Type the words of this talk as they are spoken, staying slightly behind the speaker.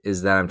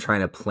is that I'm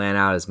trying to plan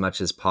out as much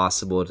as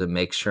possible to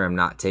make sure I'm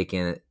not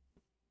taking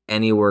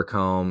any work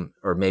home,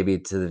 or maybe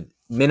to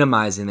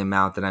minimizing the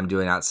amount that I'm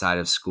doing outside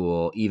of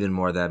school even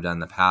more than I've done in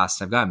the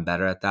past. I've gotten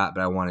better at that,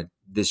 but I wanted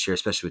this year,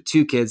 especially with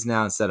two kids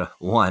now instead of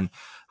one,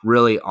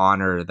 really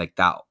honor like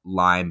that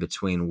line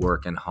between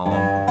work and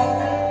home.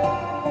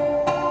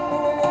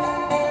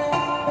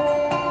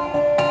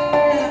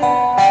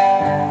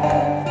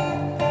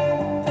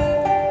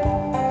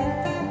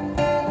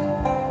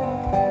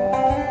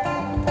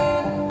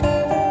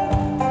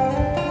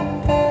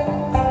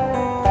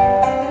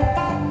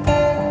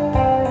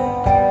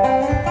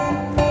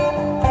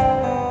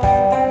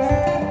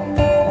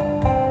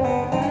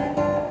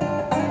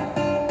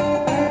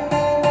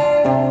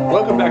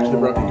 Welcome back to the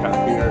Broken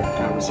Copier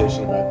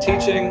conversation about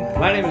teaching.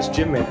 My name is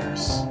Jim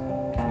Mayers.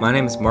 My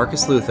name is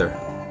Marcus Luther.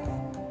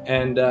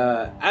 And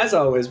as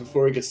always,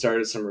 before we get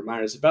started, some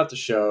reminders about the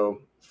show.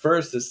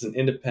 First, this is an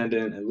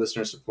independent and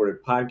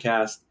listener-supported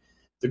podcast.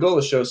 The goal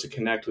of the show is to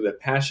connect with a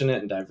passionate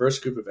and diverse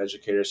group of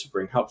educators to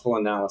bring helpful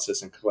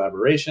analysis and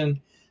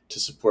collaboration to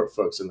support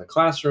folks in the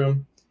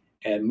classroom.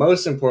 And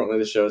most importantly,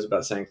 the show is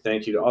about saying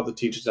thank you to all the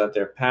teachers out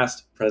there,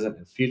 past, present,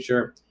 and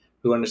future,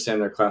 who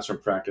understand their classroom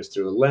practice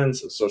through a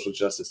lens of social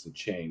justice and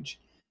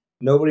change.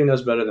 Nobody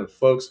knows better than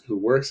folks who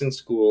works in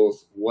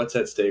schools what's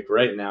at stake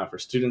right now for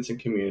students and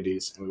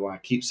communities, and we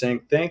want to keep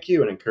saying thank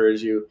you and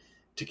encourage you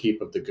to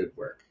keep up the good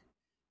work.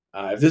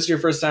 If this is your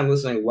first time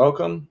listening,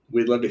 welcome.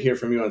 We'd love to hear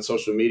from you on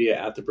social media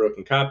at The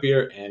Broken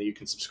Copier, and you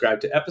can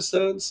subscribe to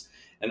episodes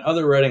and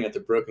other writing at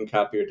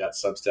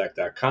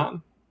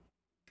thebrokencopier.substack.com.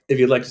 If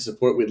you'd like to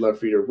support, we'd love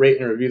for you to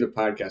rate and review the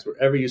podcast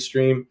wherever you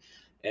stream,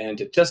 and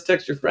to just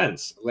text your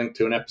friends a link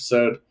to an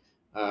episode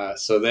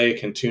so they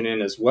can tune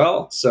in as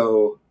well.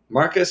 So,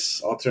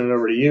 Marcus, I'll turn it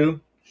over to you.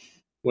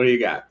 What do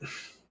you got?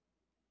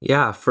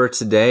 Yeah, for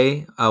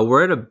today,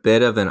 we're at a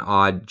bit of an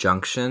odd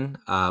junction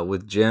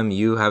with Jim,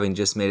 you having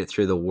just made it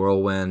through the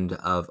whirlwind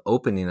of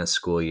opening a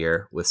school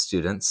year with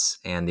students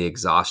and the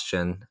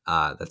exhaustion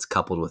that's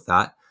coupled with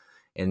that,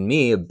 and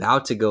me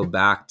about to go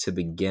back to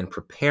begin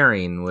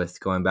preparing with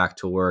going back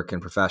to work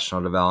and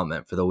professional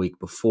development for the week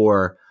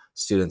before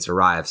students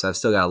arrive. So I've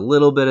still got a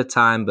little bit of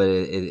time, but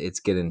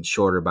it's getting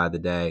shorter by the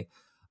day.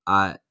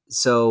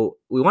 So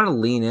we want to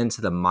lean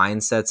into the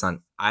mindsets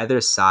on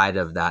either side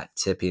of that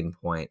tipping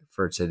point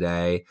for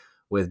today,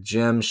 with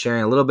Jim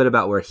sharing a little bit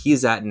about where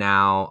he's at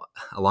now,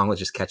 along with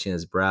just catching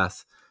his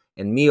breath,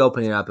 and me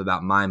opening up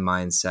about my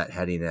mindset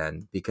heading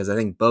in, because I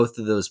think both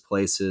of those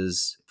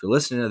places, if you're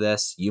listening to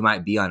this, you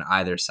might be on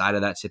either side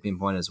of that tipping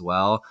point as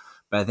well.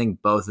 But I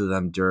think both of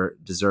them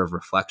deserve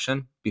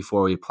reflection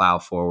before we plow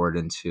forward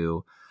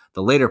into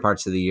the later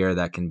parts of the year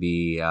that can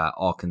be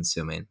all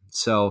consuming.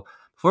 So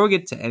before we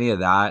get to any of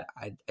that,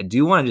 I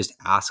do want to just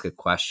ask a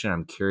question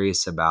I'm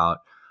curious about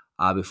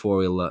before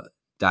we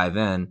dive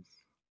in.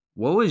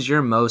 What was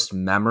your most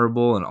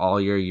memorable in all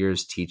your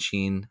years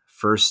teaching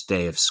first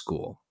day of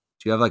school?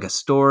 Do you have like a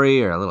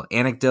story or a little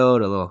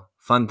anecdote, a little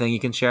fun thing you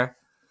can share?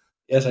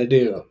 Yes, I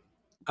do.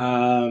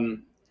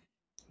 Um,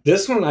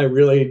 this one I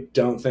really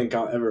don't think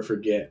I'll ever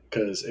forget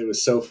because it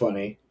was so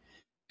funny.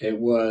 It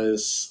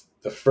was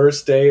the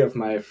first day of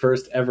my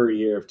first ever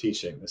year of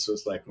teaching. This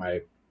was like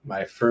my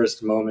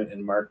first moment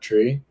in Mark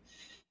Tree.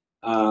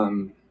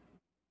 Um,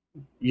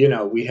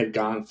 we had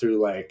gone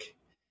through like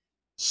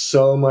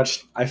so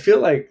much. I feel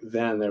like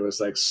then there was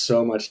like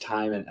so much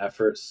time and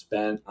effort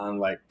spent on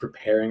like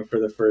preparing for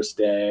the first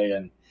day,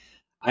 and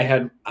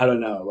I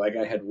don't know, like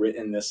I had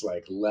written this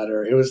like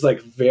letter. It was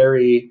like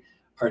very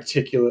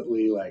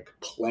articulately like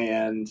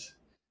planned.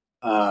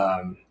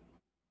 Um,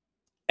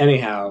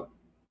 anyhow,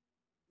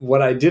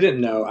 what I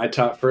didn't know, I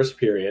taught first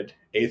period,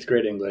 eighth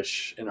grade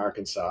English in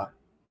Arkansas,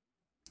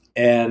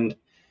 and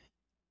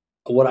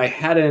what I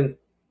hadn't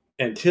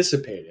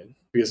anticipated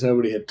because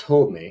nobody had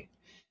told me.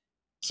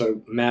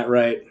 So Matt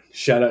Wright,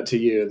 shout out to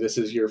you. This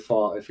is your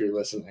fault if you're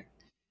listening.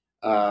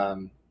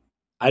 Um,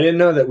 I didn't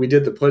know that we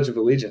did the Pledge of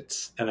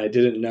Allegiance, and I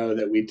didn't know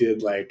that we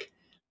did like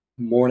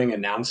morning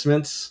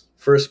announcements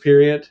first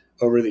period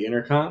over the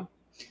intercom.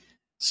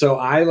 So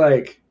I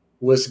like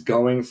was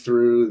going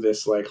through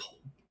this like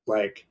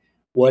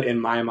what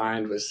in my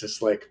mind was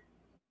just like,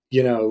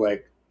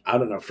 like I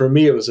don't know, for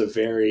me it was a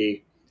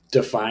very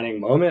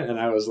defining moment, and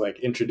I was like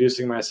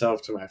introducing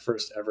myself to my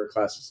first ever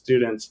class of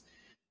students,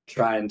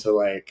 trying to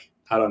like,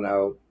 I don't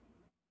know,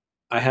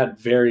 I had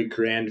very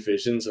grand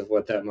visions of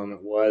what that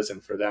moment was,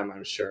 and for them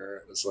I'm sure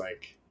it was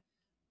like,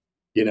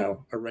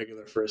 a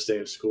regular first day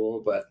of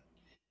school. But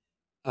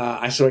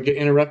I get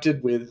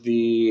interrupted with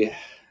the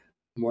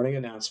morning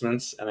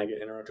announcements, and I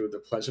get interrupted with the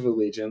Pledge of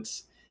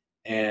Allegiance,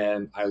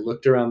 and I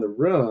looked around the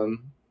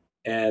room,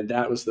 and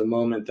that was the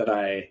moment that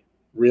I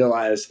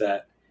realized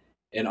that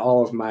in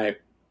all of my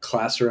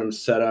classroom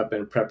setup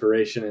and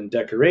preparation and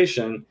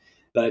decoration,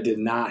 that I did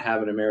not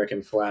have an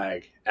American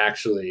flag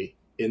actually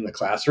in the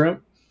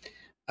classroom.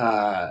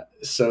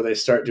 So they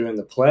start doing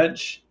the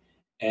pledge,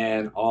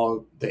 and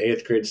all the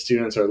eighth grade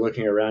students are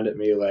looking around at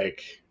me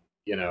like,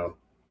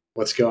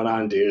 what's going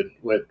on, dude?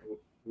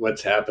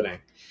 What's happening?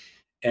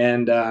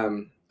 And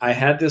I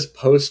had this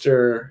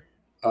poster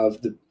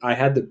I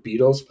had the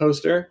Beatles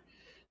poster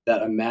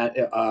that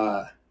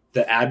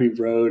the Abbey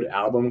Road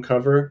album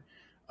cover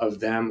of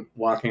them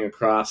walking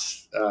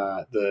across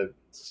the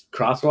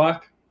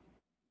crosswalk.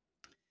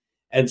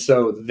 And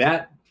so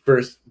that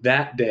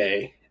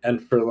day,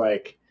 and for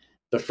like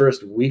the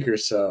first week or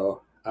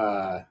so,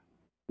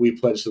 we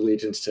pledged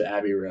allegiance to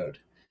Abbey Road.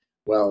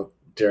 Well,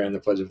 during the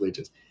Pledge of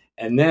Allegiance.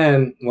 And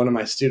then one of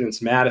my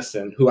students,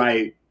 Madison, who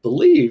I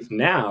believe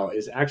now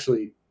is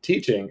actually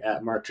teaching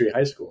at Mark Tree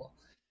High School,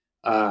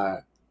 uh,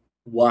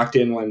 walked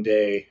in one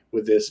day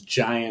with this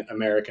giant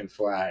American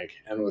flag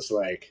and was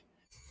like,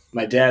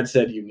 "My dad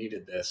said you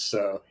needed this,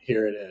 so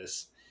here it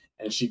is."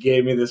 And she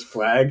gave me this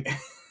flag,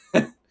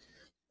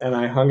 and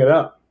I hung it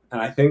up.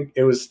 And I think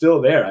it was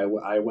still there.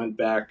 I went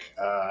back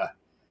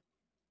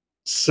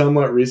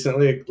somewhat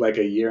recently, like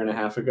a year and a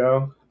half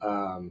ago,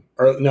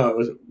 or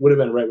no, would have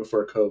been right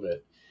before COVID.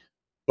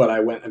 But I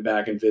went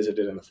back and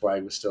visited, and the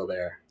flag was still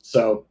there.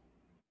 So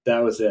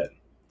that was it.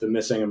 The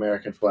missing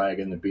American flag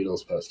and the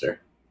Beatles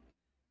poster.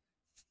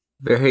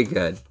 Very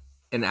good.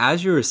 And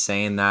as you were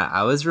saying that,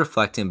 I was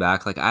reflecting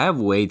back, like I have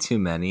way too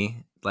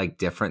many like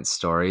different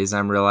stories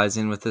I'm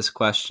realizing with this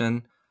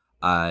question.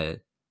 Uh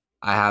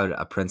I had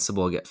a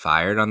principal get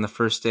fired on the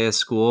first day of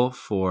school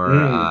for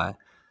Mm.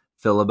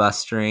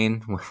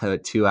 filibustering with a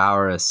 2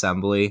 hour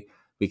assembly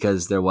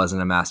because there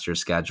wasn't a master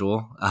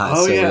schedule.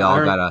 Oh So we yeah,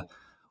 all got to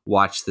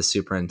watch the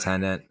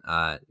superintendent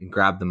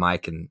grab the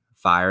mic and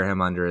fire him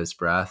under his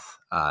breath.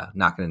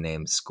 Not going to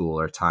name school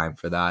or time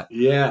for that.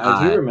 yeah,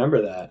 I do Uh,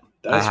 remember that.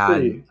 I That's had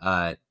pretty.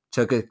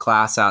 took a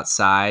class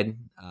outside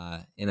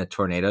in a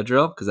tornado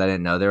drill because I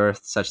didn't know there were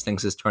such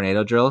things as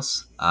tornado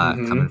drills.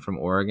 Coming Mm-hmm. from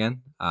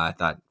Oregon, I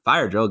thought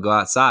fire drill, go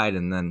outside,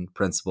 and then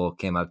principal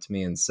came up to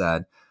me and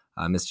said,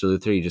 "Mr.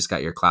 Luther, you just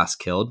got your class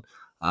killed."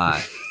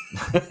 Uh,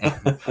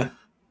 and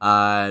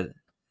uh,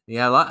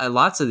 yeah,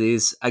 lots of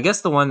these. I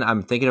guess the one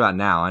I'm thinking about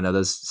now, I know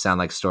those sound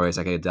like stories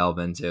I could delve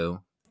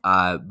into,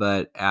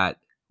 but at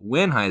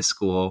Wynn High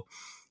School,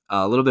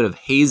 a little bit of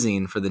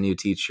hazing for the new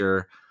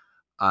teacher.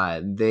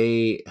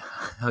 They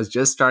I was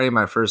just starting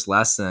my first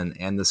lesson,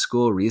 and the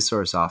school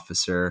resource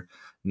officer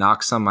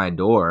knocks on my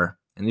door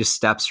and just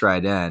steps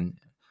right in.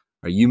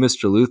 "Are you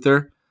Mr.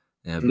 Luther?"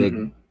 And a big,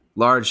 Mm-hmm.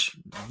 large,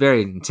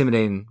 very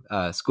intimidating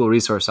school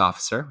resource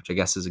officer, which I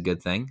guess is a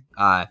good thing.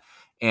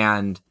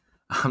 And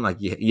I'm like,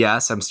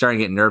 yes. I'm starting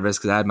to get nervous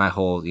because I had my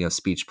whole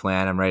speech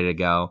plan. I'm ready to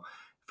go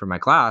for my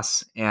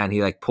class, and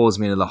he like pulls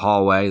me into the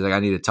hallway. He's like, "I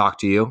need to talk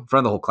to you," in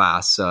front of the whole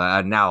class.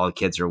 So now all the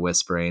kids are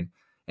whispering,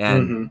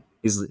 and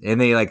Mm-hmm. and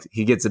then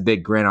he gets a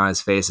big grin on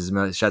his face as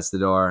he shuts the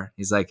door.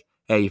 He's like,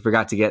 "Hey, you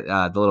forgot to get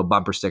the little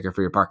bumper sticker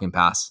for your parking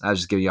pass. I was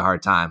just giving you a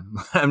hard time."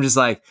 I'm just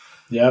like,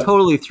 Yep.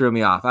 totally threw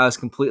me off. I was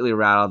completely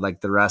rattled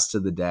like the rest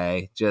of the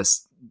day.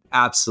 Just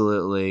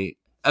absolutely.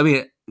 I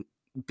mean,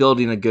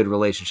 building a good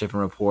relationship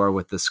and rapport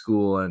with the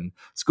school and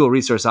school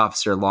resource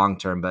officer long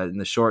term, but in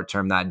the short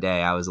term that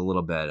day, I was a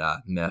little bit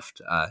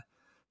miffed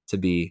to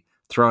be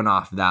thrown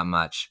off that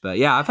much. But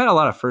yeah, I've had a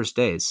lot of first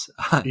days.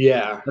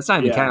 Yeah. That's not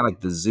even Yeah. counting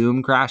like the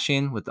Zoom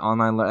crashing with the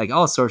online, like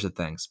all sorts of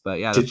things. But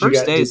yeah, the Did you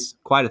first get day did is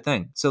quite a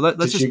thing. So let's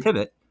did just you?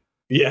 pivot.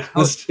 Yeah. How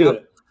Let's do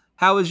it.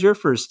 how was your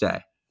first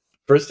day?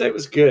 First day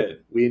was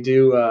good.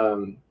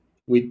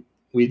 We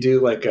we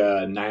do like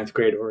a ninth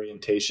grade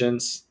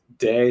orientations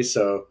day.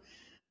 So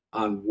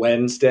on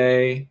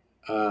Wednesday,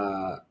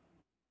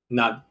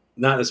 not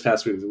this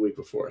past week, the week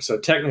before. So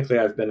technically,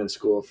 I've been in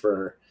school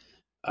for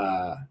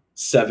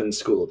 7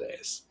 school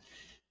days.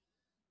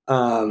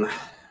 Um,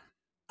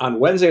 on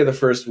Wednesday of the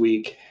first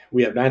week,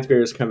 we have ninth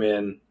graders come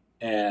in,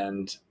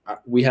 and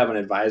we have an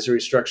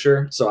advisory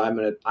structure. So I'm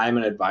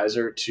an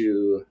advisor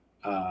to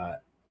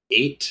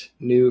 8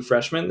 new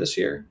freshmen this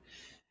year,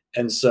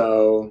 and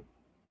so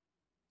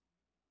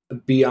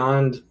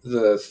beyond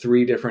the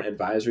 3 different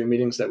advisory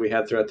meetings that we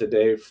had throughout the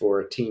day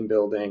for team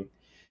building,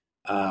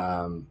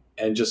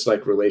 and just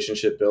like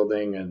relationship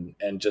building,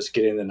 and just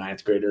getting the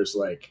ninth graders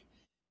like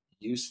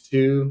used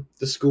to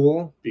the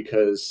school,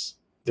 because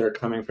they're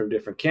coming from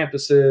different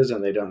campuses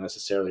and they don't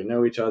necessarily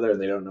know each other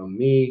and they don't know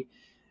me.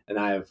 And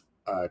I have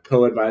a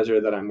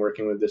co-advisor that I'm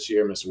working with this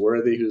year, Miss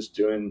Worthy, who's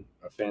doing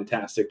a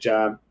fantastic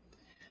job.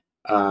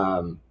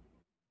 Um,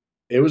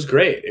 it was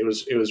great. It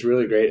was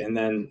really great. And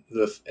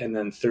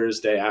then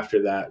Thursday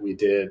after that, we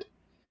did.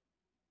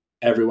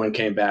 Everyone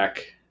came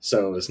back.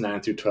 So it was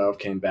 9 through 12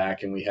 came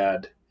back, and we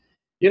had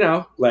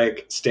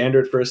like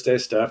standard first day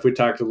stuff. We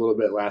talked a little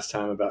bit last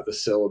time about the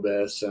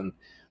syllabus, and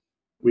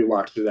we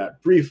walked through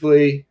that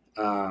briefly.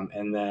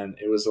 And then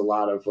it was a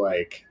lot of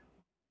like,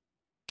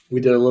 we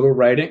did a little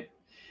writing.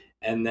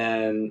 And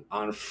then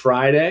on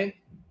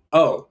Friday,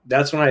 oh,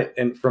 that's when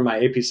and for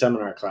my AP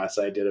seminar class,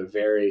 I did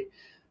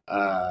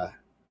uh,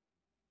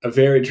 a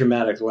very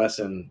dramatic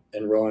lesson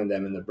enrolling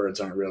them in the birds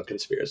aren't real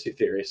conspiracy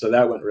theory. So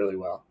that went really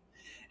well.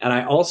 And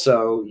I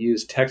also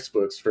used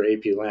textbooks for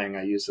AP Lang.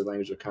 I used the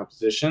language of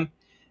composition,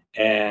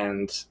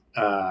 and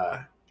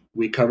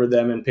we covered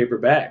them in paper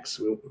bags.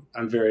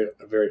 I'm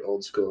very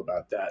old school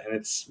about that, and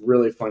it's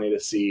really funny to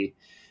see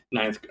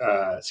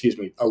excuse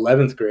me,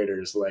 11th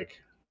graders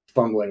like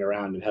fumbling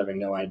around and having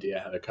no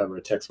idea how to cover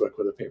a textbook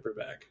with a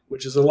paperback,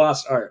 which is a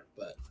lost art,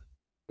 but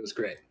it was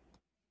great.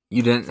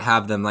 You didn't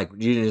have them like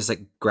you didn't just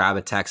like grab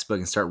a textbook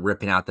and start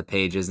ripping out the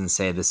pages and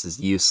say this is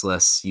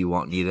useless, you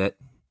won't need it.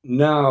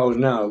 No,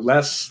 no,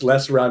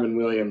 less Robin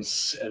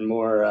Williams and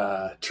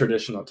more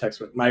traditional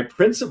textbook. My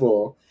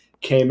principal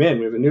came in.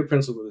 We have a new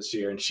principal this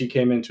year, and she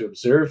came in to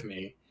observe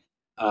me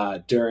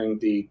during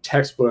the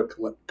textbook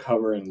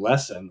covering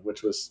lesson,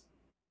 which was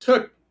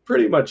took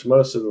pretty much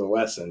most of the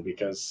lesson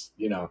because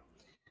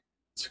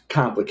it's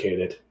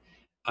complicated.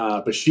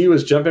 But she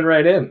was jumping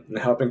right in and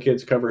helping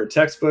kids cover her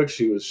textbook.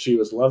 She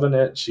was loving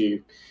it.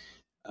 She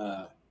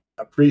uh,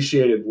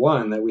 appreciated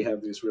one that we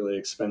have these really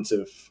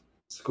expensive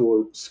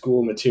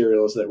school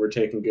materials that we're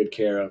taking good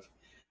care of.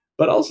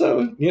 But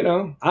also,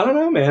 I don't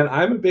know, man.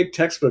 I'm a big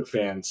textbook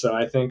fan, so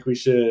I think we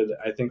should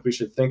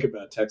think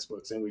about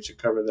textbooks and we should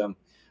cover them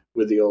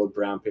with the old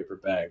brown paper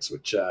bags,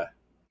 which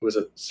was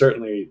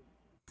certainly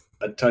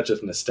a touch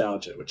of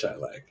nostalgia, which I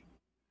like.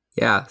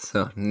 Yeah,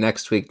 so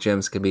next week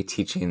Jim's gonna be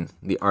teaching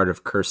the art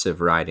of cursive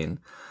writing.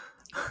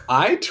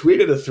 I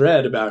tweeted a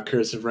thread about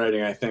cursive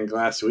writing, I think,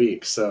 last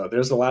week, so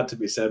there's a lot to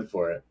be said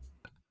for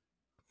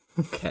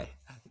Okay.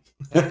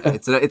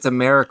 it. It's a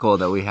miracle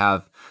that we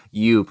have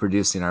you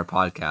producing our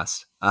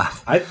podcast.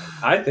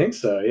 I think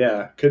so.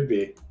 Yeah, could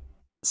be.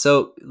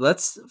 So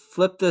let's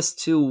flip this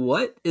to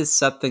what is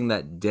something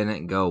that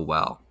didn't go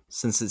well?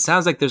 Since it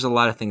sounds like there's a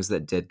lot of things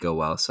that did go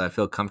well, so I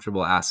feel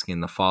comfortable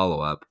asking the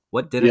follow up.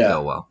 What didn't go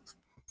Yeah. well?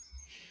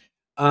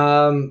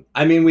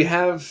 I mean, we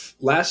have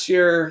last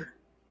year.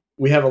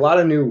 We have a lot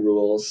of new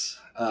rules.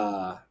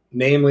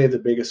 Namely, the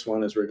biggest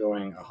one is we're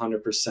going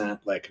 100%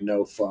 like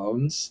no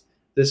phones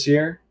this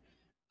year,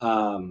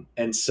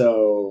 and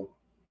so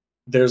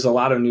there's a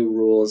lot of new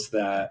rules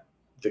that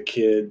the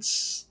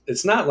kids.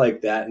 It's not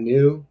like that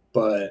new,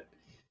 but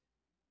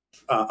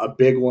a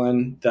big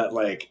one that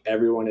like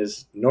everyone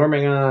is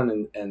norming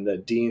on and the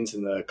deans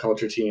and the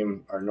culture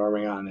team are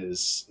norming on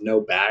is no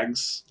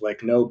bags,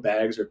 like no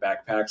bags or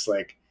backpacks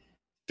like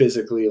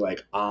physically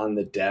like on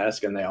the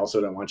desk, and they also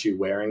don't want you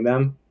wearing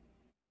them.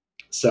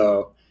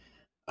 So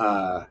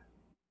uh,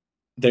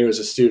 there was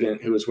a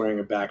student who was wearing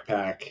a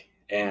backpack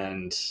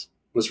and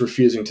was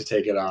refusing to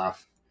take it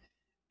off,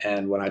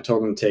 and when I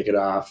told him to take it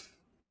off,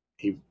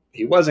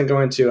 he wasn't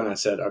going to, and I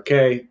said,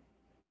 okay,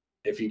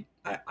 if you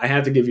I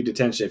have to give you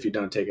detention if you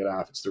don't take it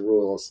off, it's the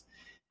rules.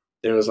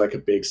 There was like a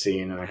big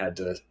scene and I had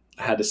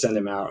to send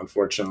him out,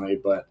 unfortunately,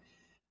 but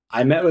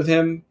I met with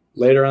him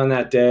later on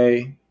that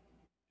day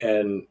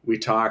and we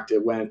talked.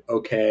 It went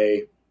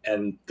okay,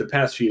 and the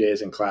past few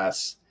days in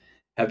class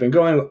have been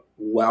going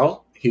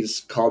well.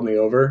 He's called me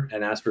over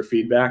and asked for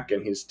feedback,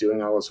 and he's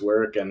doing all his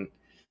work. And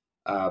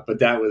but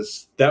that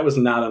was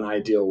not an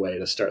ideal way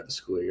to start the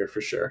school year for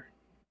sure.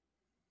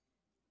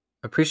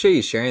 Appreciate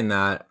you sharing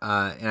that.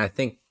 And I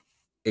think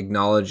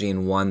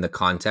acknowledging one, the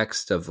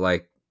context of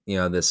like,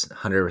 this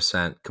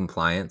 100%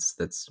 compliance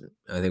that's,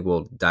 I think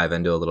we'll dive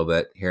into a little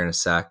bit here in a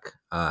sec,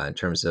 in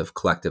terms of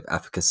collective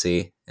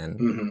efficacy and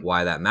Hmm.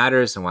 why that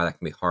matters and why that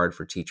can be hard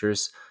for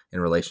teachers in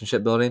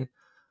relationship building.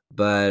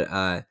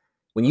 But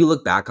when you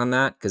look back on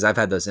that, because I've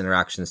had those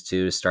interactions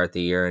too to start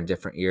the year in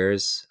different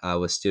years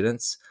with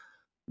students,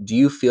 do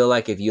you feel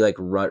like if you like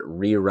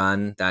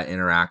rerun that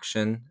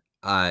interaction,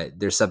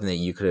 there's something that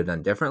you could have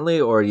done differently,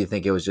 or do you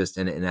think it was just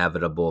an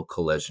inevitable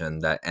collision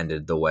that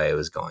ended the way it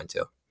was going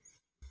to?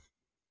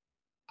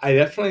 I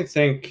definitely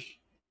think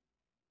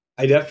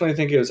I definitely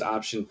think it was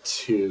option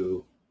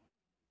two.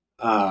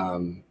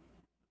 Um,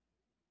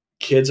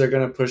 Kids are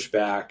gonna push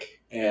back,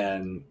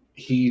 and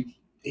he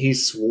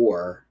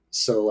swore.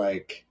 So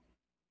like,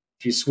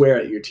 if you swear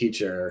at your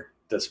teacher,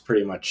 that's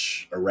pretty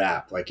much a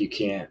wrap. Like you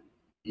can't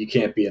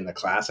be in the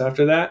class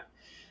after that.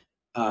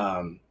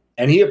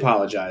 And he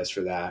apologized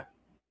for that.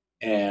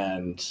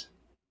 And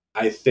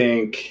I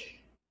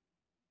think,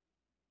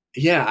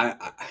 yeah,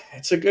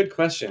 it's a good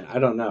question. I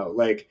don't know.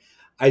 Like,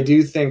 I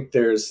do think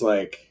there's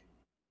like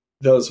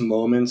those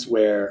moments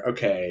where,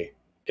 okay,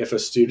 if a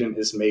student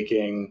is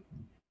making,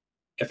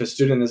 if a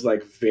student is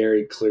like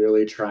very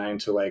clearly trying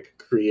to like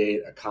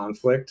create a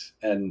conflict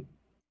and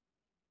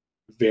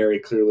very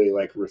clearly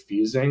like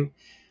refusing,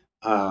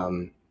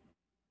 um,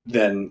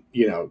 then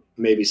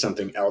maybe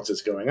something else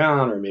is going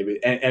on, or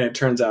maybe and it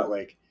turns out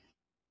like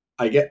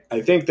I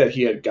think that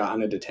he had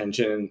gotten a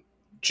detention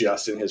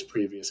just in his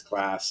previous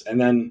class, and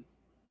then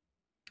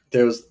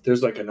there's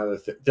like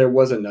there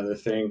was another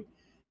thing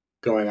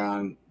going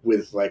on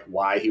with like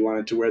why he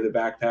wanted to wear the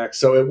backpack.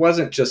 So it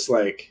wasn't just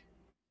like,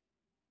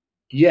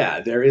 yeah,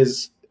 there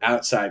is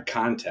outside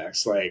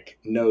context, like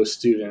no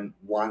student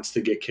wants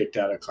to get kicked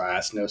out of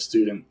class, no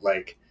student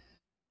like,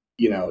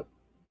 you know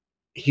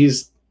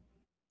he's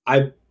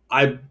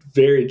I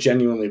very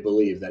genuinely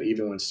believe that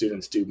even when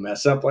students do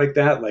mess up like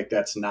that, like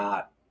that's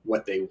not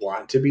what they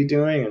want to be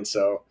doing, and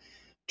so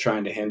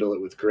trying to handle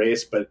it with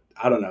grace. But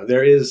I don't know.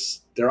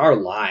 There are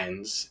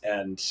lines,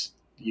 and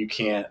you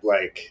can't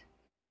like,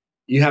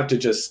 you have to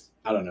just,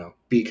 I don't know,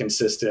 be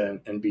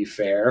consistent and be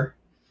fair.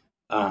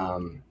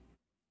 Um,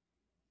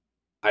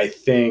 I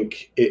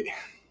think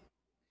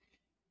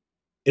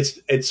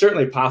it's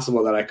certainly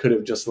possible that I could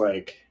have just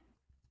like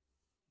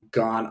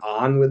gone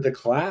on with the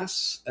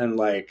class and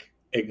like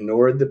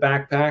ignored the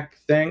backpack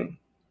thing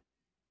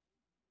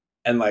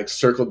and like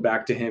circled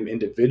back to him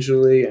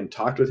individually and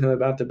talked with him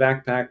about the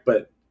backpack.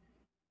 But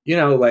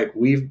like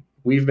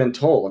we've been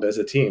told as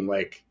a team,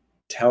 like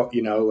tell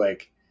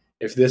like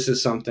if this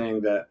is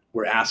something that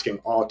we're asking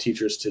all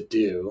teachers to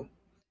do,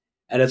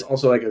 and it's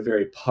also like a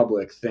very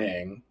public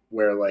thing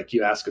where like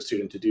you ask a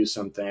student to do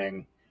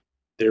something,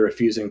 they're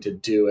refusing to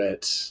do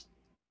it,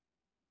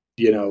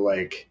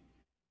 like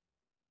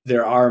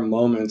there are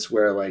moments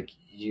where like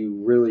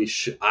you really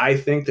should, I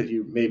think that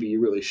you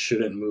really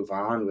shouldn't move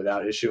on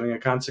without issuing a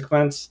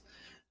consequence.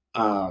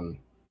 um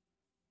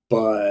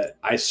but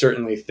I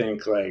certainly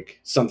think like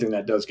something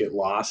that does get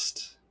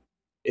lost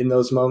in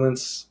those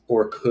moments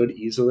or could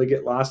easily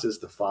get lost is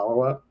the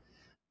follow-up,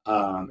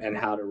 and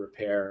how to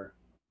repair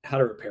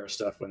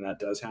stuff when that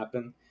does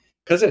happen,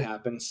 because it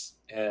happens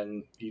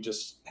and you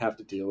just have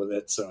to deal with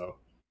it. So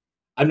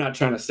I'm not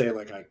trying to say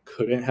like I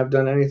couldn't have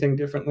done anything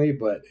differently,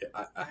 but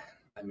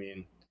I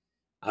mean,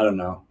 I don't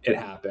know, it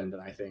happened,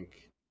 and I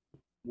think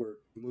we're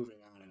moving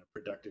on in a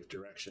productive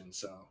direction.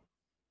 So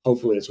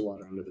hopefully it's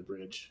water under the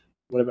bridge.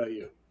 What about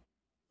you?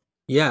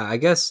 Yeah, I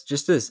guess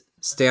just to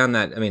stay on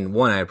that, I mean,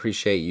 one, I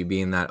appreciate you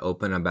being that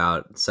open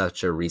about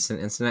such a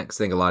recent incident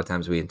because I think a lot of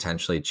times we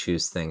intentionally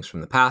choose things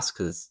from the past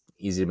because it's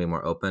easy to be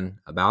more open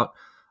about.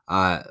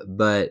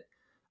 But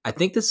I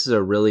think this is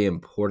a really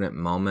important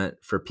moment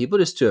for people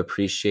just to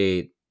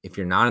appreciate if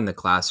you're not in the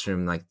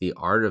classroom, like the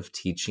art of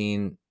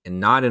teaching and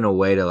not in a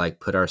way to like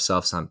put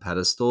ourselves on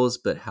pedestals,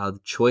 but how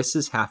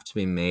choices have to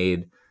be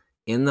made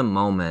in the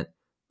moment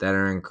that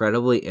are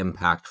incredibly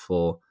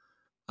impactful,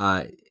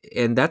 uh,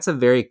 and that's a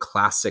very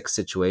classic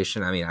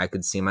situation. I mean, I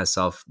could see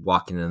myself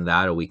walking into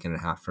that a week and a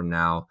half from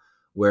now,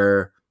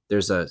 where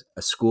there's a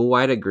school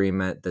wide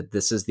agreement that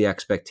this is the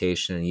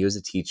expectation, and you as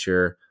a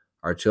teacher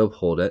are to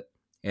uphold it.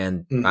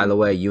 And by the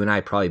Mm-hmm. way, you and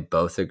I probably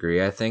both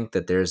agree, I think,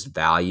 that there's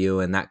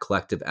value in that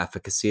collective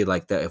efficacy,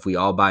 like that if we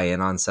all buy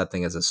in on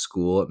something as a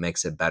school, it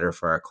makes it better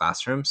for our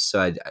classrooms.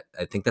 So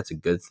I think that's a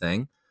good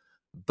thing.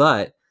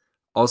 But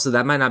also,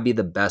 that might not be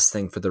the best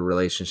thing for the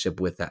relationship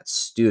with that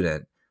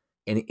student.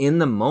 And in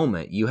the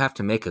moment, you have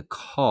to make a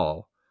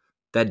call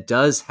that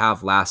does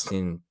have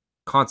lasting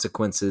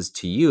consequences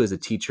to you as a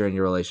teacher in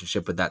your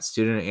relationship with that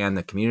student and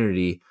the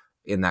community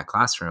in that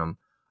classroom.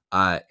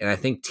 And I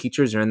think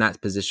teachers are in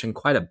that position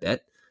quite a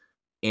bit.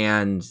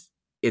 And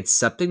it's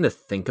something to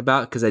think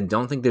about because I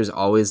don't think there's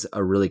always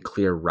a really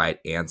clear right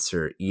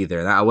answer either.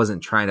 And I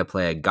wasn't trying to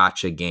play a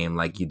gotcha game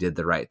like you did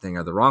the right thing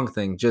or the wrong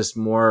thing, just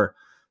more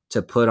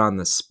to put on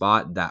the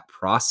spot that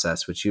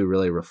process, which you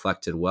really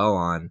reflected well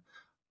on,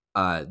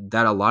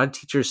 that a lot of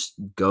teachers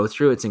go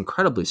through. It's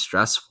incredibly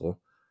stressful.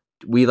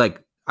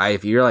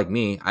 If you're like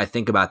me, I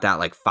think about that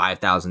like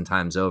 5,000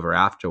 times over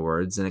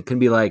afterwards. And it can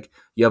be like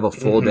you have a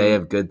full day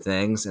Mm-hmm. of good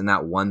things and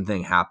that one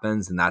thing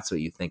happens and that's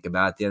what you think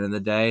about at the end of the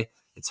day.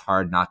 It's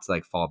hard not to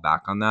like fall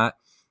back on that.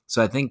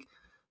 So I think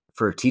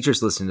for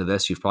teachers listening to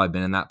this, you've probably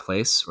been in that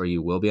place or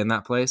you will be in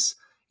that place.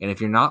 And if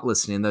you're not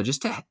listening, though,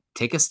 just to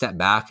take a step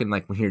back and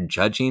like when you're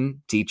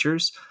judging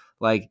teachers,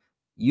 like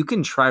you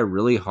can try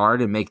really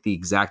hard and make the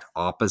exact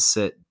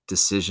opposite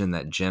decision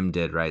that Jim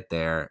did right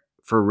there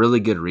for really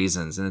good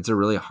reasons. And it's a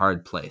really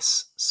hard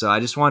place. So I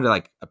just wanted to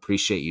like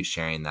appreciate you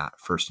sharing that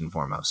first and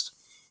foremost.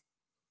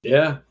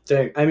 Yeah,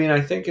 I mean, I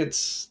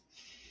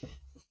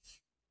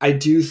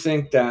do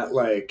think that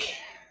like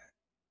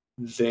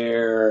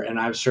and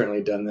I've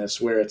certainly done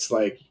this, where it's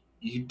like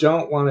you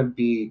don't want to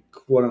be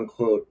quote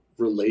unquote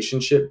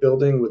relationship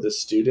building with a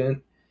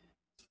student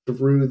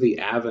through the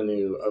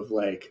avenue of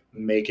like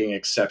making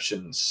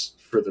exceptions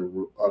for the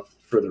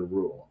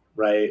rule,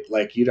 right?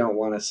 Like you don't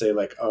want to say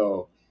like,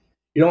 oh,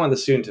 you don't want the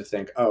student to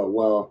think, oh,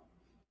 well,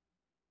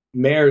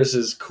 Mares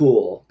is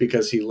cool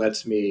because he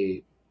lets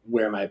me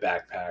wear my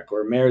backpack,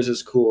 or Mares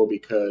is cool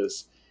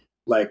because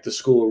like the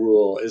school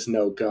rule is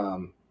no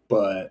gum,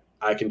 but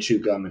I can chew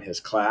gum in his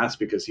class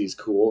because he's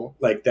cool.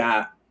 Like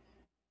that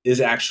is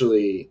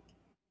actually,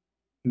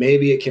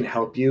 maybe it can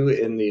help you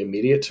in the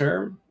immediate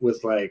term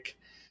with like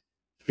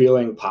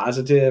feeling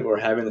positive or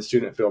having the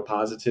student feel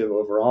positive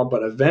overall,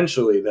 but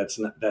eventually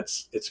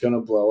it's going to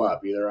blow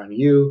up either on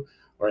you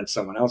or in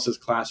someone else's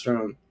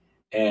classroom,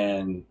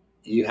 and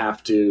you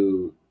have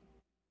to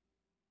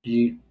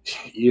you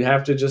you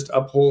have to just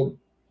uphold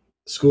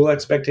school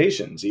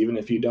expectations even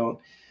if you don't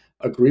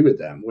agree with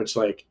them, which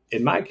like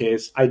in my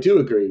case I do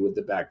agree with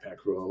the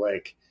backpack rule.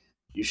 Like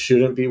you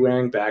shouldn't be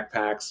wearing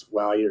backpacks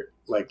while you're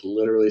like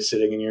literally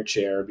sitting in your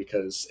chair,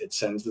 because it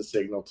sends the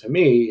signal to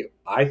me,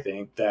 I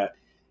think, that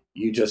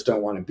you just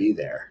don't want to be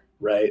there,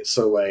 right?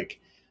 So like,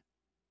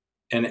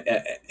 and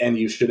and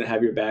you shouldn't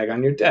have your bag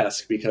on your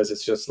desk because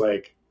it's just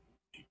like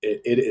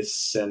it is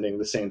sending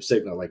the same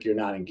signal, like you're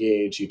not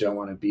engaged, you don't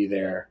want to be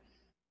there.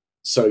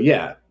 So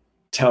yeah,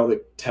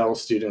 tell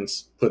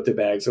students put the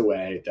bags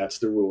away. That's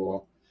the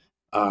rule.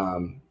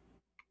 Um,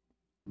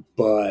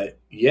 but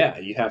yeah,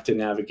 you have to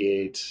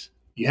navigate.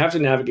 you have to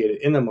navigate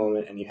it in the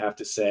moment, and you have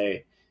to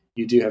say,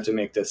 you do have to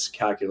make this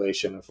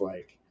calculation of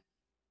like,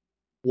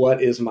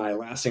 what is my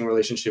lasting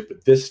relationship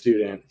with this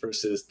student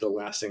versus the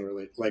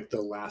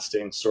the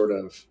lasting sort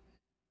of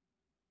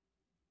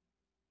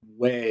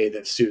way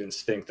that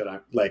students think that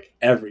I'm like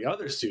every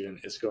other student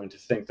is going to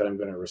think that I'm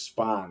going to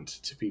respond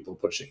to people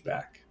pushing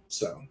back.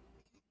 So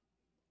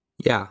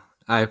Yeah,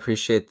 I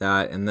appreciate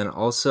that. And then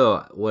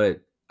also,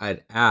 what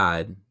I'd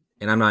add,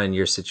 and I'm not in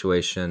your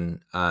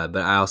situation, but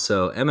I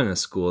also am in a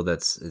school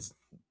that's is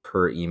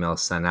per email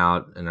sent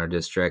out in our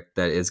district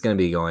that is going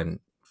to be going,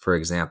 for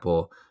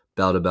example,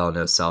 bell to bell,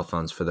 no cell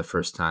phones for the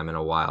first time in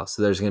a while.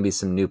 So there's going to be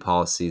some new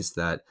policies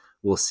that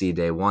we'll see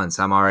day one.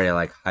 So I'm already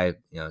like,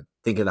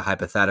 think of the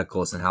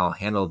hypotheticals and how I'll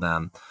handle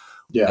them. I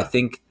yeah.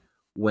 think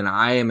when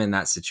I am in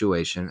that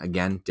situation,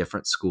 again,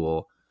 different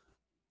school,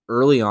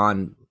 early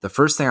on, the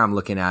first thing I'm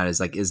looking at is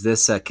like, is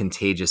this a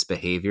contagious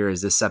behavior?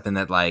 Is this something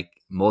that like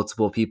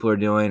multiple people are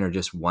doing or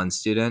just one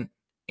student?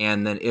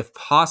 And then, if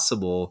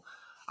possible,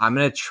 I'm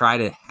going to try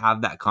to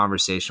have that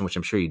conversation, which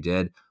I'm sure you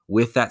did,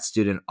 with that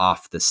student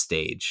off the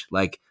stage.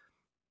 Like,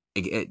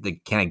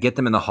 can I get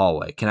them in the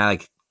hallway? Can I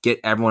like get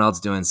everyone else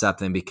doing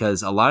something?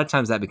 Because a lot of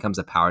times that becomes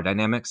a power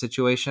dynamic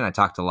situation. I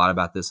talked a lot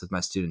about this with my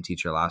student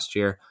teacher last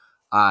year,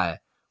 uh,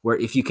 where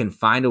if you can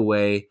find a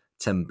way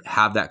to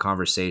have that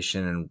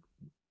conversation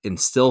and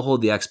still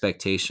hold the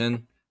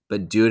expectation,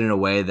 but do it in a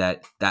way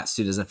that that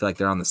student doesn't feel like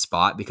they're on the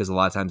spot, because a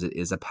lot of times it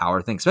is a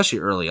power thing, especially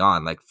early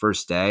on. Like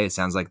first day, it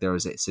sounds like there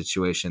was a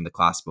situation in the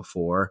class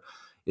before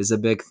is a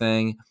big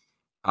thing.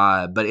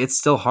 But it's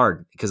still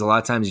hard because a lot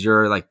of times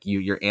you're like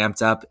you're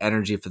amped up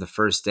energy for the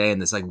first day,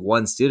 and this like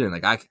one student,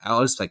 like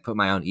I'll just like put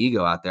my own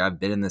ego out there. I've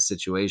been in this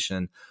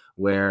situation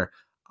where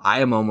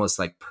I am almost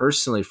like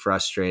personally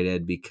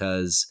frustrated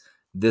because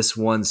this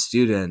one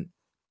student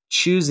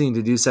choosing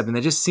to do something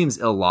that just seems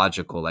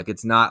illogical, like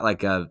it's not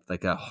like a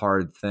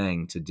hard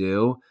thing to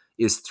do,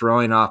 is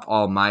throwing off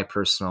all my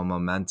personal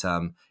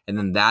momentum. And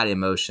then that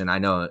emotion, I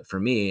know for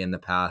me in the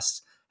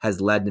past,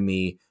 has led to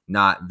me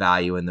not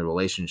valuing the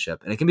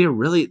relationship. And it can be a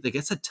really like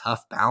it's a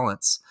tough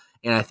balance.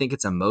 And I think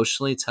it's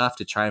emotionally tough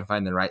to try and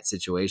find the right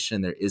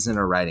situation. There isn't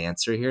a right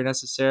answer here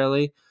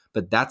necessarily,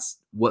 but that's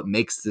what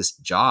makes this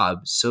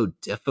job so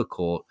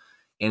difficult.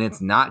 And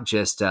it's not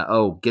just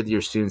get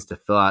your students to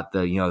fill out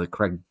the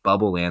correct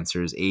bubble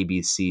answers A,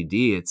 B, C,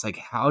 D. It's like,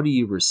 how do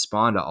you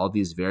respond to all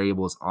these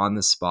variables on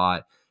the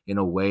spot in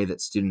a way that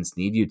students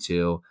need you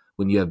to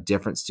when you have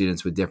different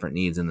students with different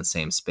needs in the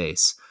same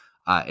space?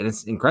 And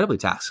it's incredibly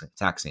taxing,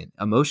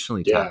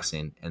 emotionally Yeah.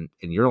 taxing, and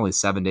you're only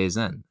 7 days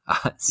in.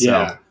 So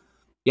Yeah.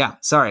 yeah,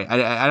 sorry,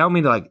 I don't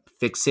mean to like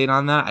fixate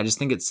on that. I just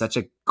think it's such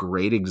a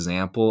great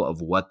example of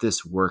what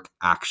this work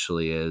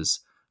actually is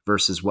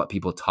versus what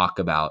people talk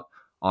about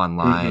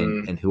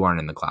online Hmm. and who aren't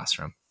in the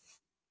classroom.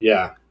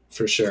 Yeah,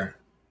 for sure.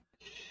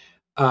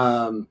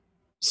 Um,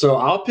 so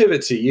I'll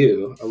pivot to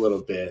you a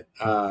little bit.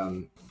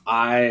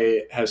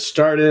 I have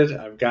started,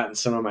 I've gotten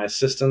some of my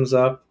systems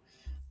up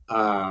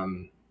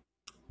um,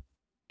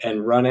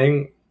 and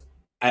running.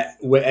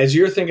 As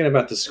you're thinking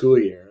about the school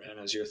year and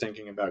as you're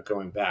thinking about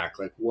going back,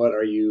 like what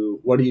are you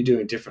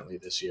doing differently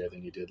this year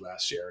than you did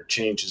last year, or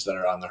changes that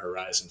are on the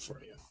horizon for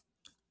you?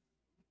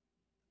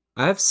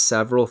 I have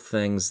several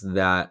things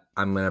that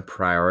I'm going to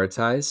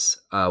prioritize.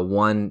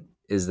 One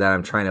is that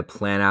I'm trying to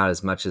plan out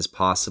as much as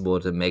possible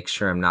to make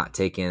sure I'm not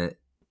taking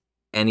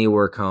any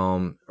work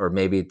home, or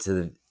maybe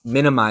to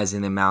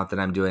minimizing the amount that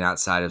I'm doing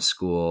outside of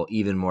school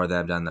even more than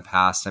I've done in the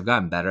past. I've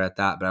gotten better at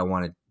that, but I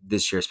wanted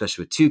this year,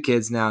 especially with two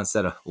kids now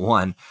instead of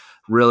one,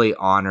 really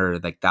honor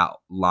like that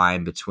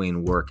line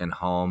between work and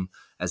home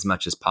as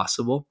much as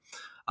possible.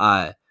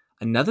 Uh,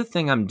 Another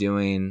thing I'm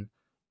doing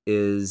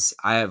is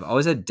I have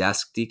always had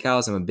desk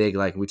decals. I'm a big,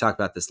 like we talked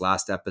about this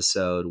last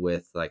episode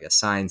with like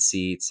assigned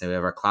seats, and we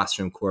have our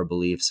classroom core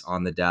beliefs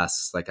on the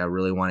desks. Like I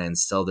really want to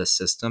instill this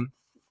system.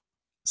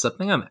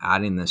 Something I'm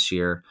adding this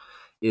year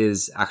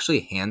is actually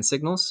hand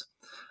signals,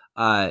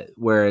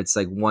 where it's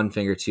like one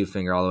finger, two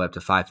finger, all the way up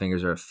to five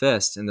fingers or a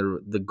fist. And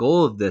the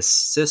goal of this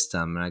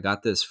system, and I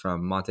got this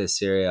from Monte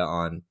Syria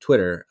on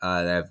Twitter,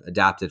 that I've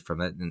adapted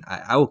from it, and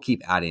I will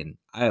keep adding.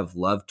 I have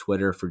loved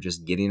Twitter for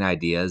just getting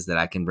ideas that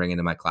I can bring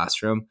into my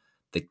classroom.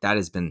 Like that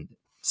has been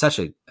such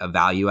a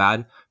value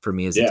add for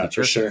me as a Yeah, for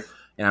teacher. sure.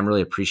 And I'm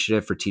really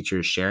appreciative for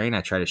teachers sharing.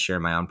 I try to share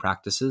my own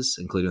practices,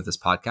 including with this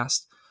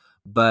podcast.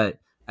 But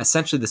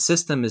essentially, the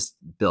system is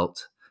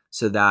built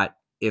so that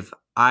if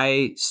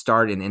I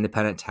start an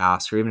independent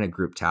task or even a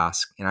group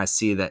task and I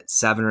see that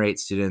 7 or 8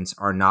 students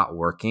are not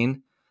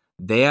working,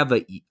 they have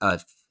a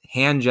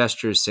hand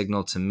gesture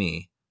signal to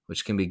me,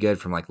 which can be good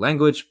from like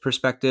language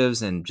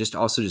perspectives and just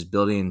also just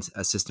building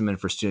a system in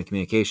for student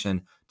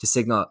communication to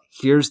signal,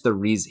 here's the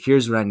reason,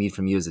 here's what I need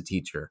from you as a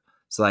teacher.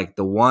 So like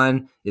the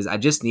one is I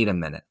just need a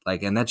minute,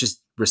 like, and that's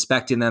just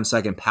respecting them so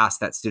I can pass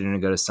that student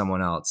and go to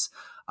someone else.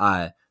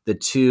 The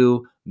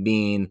two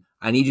being,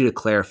 I need you to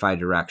clarify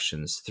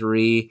directions.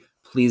 3,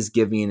 please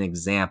give me an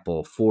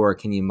example. 4,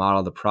 can you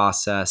model the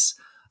process?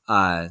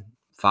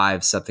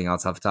 5 something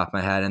else off the top of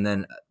my head. And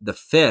then the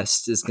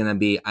fist is going to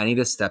be, I need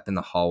to step in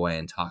the hallway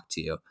and talk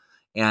to you.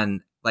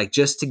 And like,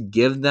 just to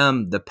give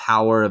them the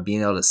power of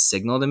being able to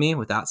signal to me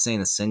without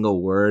saying a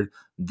single word,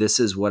 this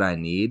is what I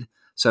need.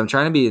 So I'm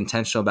trying to be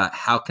intentional about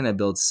how can I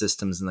build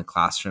systems in the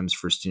classrooms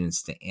for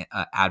students to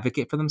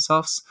advocate for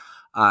themselves.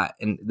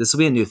 And this will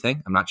be a new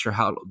thing. I'm not sure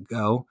how it'll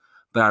go,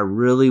 but I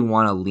really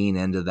want to lean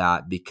into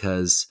that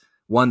because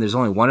one, there's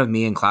only one of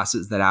me in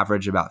classes that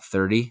average about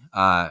 30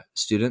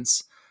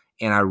 students.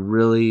 And I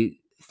really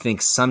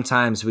think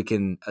sometimes we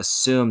can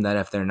assume that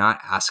if they're not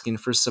asking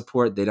for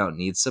support, they don't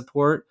need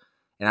support.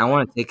 And I Right.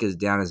 want to take us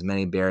down as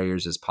many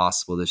barriers as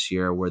possible this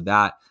year where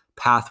that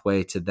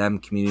pathway to them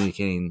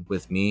communicating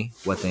with me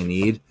what they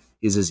need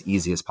is as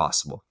easy as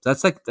possible.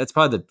 That's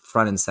probably the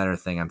front and center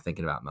thing I'm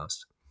thinking about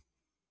most.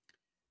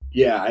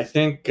 Yeah, I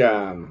think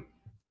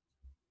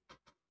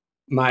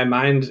my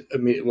mind,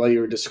 while you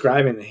were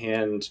describing the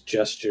hand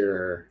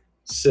gesture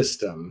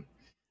system,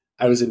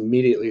 I was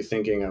immediately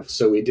thinking of,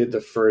 so we did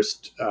the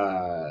first,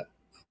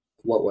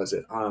 what was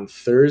it, on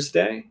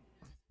Thursday?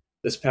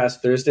 This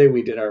past Thursday,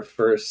 we did our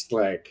first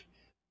like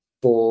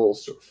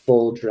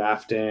full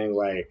drafting,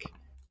 like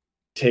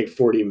take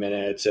 40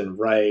 minutes and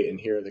write, and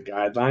here are the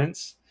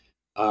guidelines.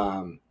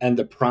 And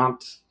the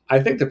prompt,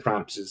 I think the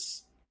prompt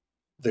is,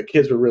 the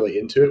kids were really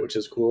into it, which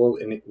is cool.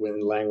 And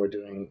when Lang were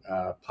doing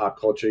pop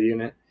culture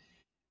unit,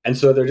 and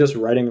so they're just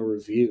writing a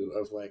review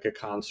of like a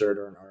concert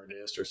or an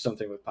artist or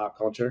something with pop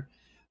culture.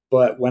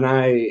 But when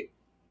I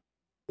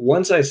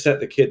once I set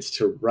the kids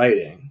to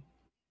writing,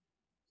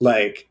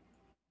 like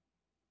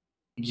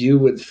you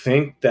would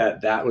think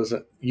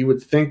you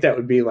would think that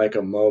would be like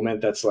a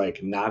moment that's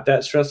like not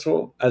that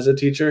stressful as a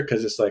teacher,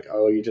 because it's like,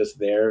 oh, you're just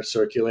there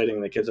circulating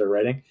and the kids are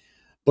writing.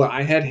 But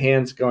I had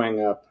hands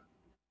going up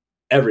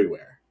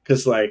everywhere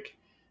because like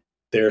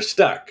they're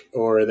stuck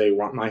or they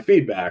want my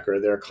feedback or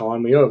they're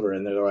calling me over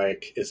and they're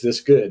like, is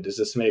this good, does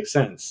this make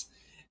sense?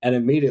 And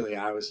immediately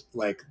I was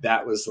like,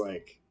 that was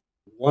like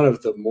one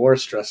of the more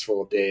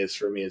stressful days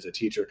for me as a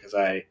teacher, because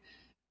I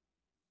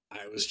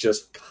was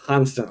just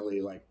constantly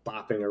like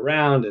bopping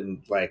around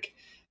and like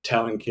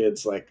telling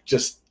kids like,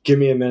 just give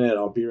me a minute,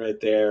 I'll be right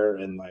there,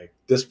 and like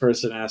this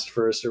person asked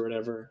first or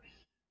whatever.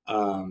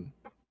 um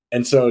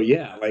and so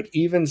yeah, like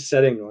even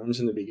setting norms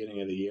in the beginning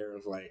of the year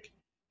of like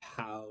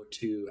how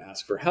to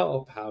ask for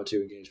help, how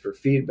to engage for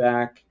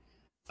feedback.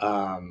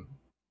 um,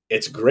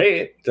 it's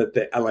great that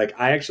they, like,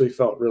 I actually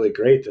felt really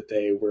great that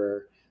they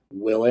were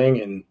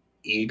willing and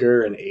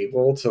eager and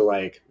able to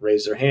like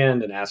raise their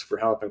hand and ask for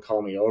help and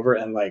call me over.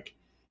 And like,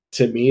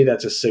 to me,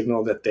 that's a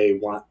signal that they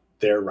want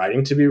their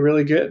writing to be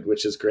really good,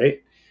 which is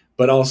great.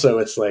 But also,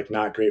 it's like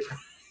not great for,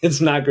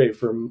 it's not great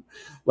for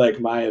like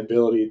my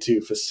ability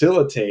to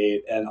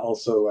facilitate and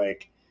also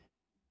like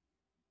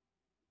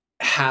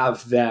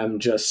have them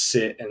just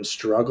sit and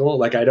struggle.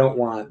 Like, I don't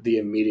want the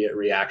immediate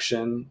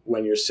reaction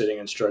when you're sitting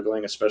and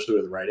struggling, especially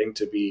with writing,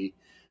 to be,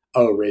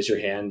 oh, raise your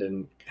hand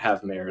and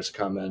have mayors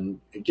come and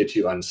get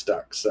you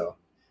unstuck. So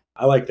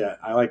I like that.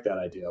 I like that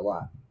idea a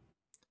lot.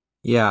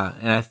 Yeah,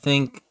 and I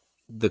think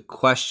the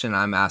question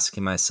I'm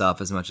asking myself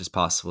as much as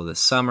possible this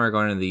summer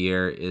going into the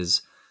year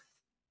is,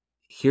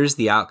 here's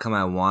the outcome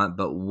I want,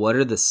 but what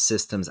are the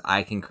systems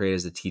I can create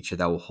as a teacher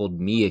that will hold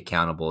me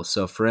accountable?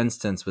 So, for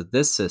instance, with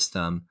this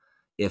system,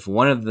 if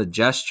one of the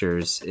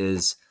gestures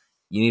is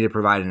you need to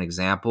provide an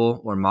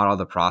example or model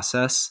the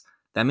process,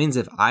 that means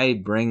if I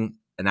bring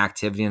an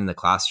activity in the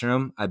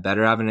classroom, I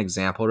better have an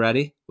example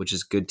ready, which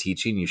is good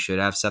teaching. You should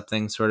have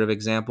something sort of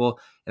example,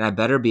 and I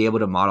better be able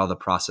to model the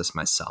process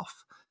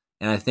myself.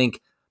 And I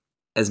think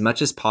as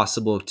much as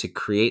possible to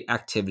create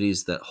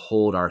activities that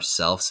hold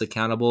ourselves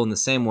accountable in the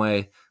same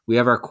way we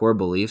have our core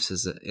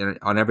beliefs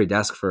on every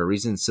desk for a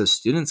reason, so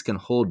students can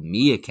hold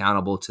me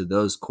accountable to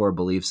those core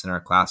beliefs in our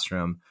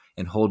classroom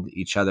and hold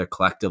each other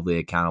collectively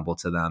accountable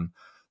to them.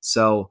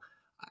 So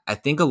I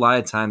think a lot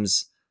of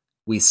times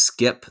we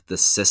skip the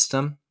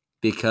system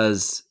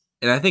because,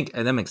 and I think,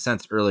 and that makes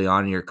sense early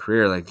on in your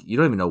career, like you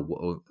don't even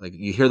know, like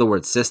you hear the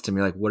word system,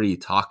 you're like, what are you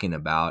talking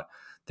about?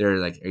 They're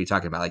like, are you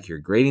talking about like your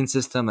grading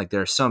system? Like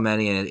there are so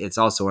many, and it's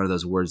also one of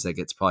those words that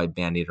gets probably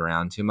bandied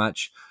around too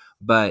much.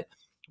 But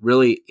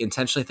really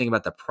intentionally think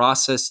about the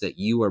process that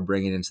you are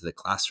bringing into the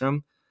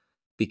classroom,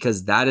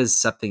 because that is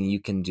something you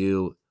can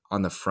do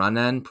on the front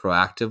end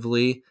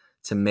proactively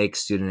to make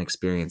student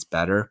experience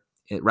better,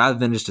 rather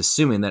than just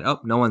assuming that, oh,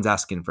 no one's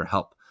asking for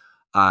help.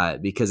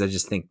 Because I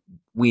just think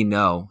we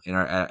know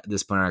at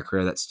this point in our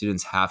career that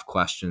students have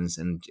questions,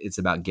 and it's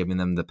about giving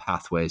them the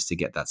pathways to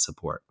get that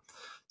support.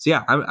 So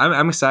yeah,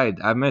 I'm excited.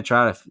 I'm going to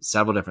try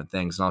several different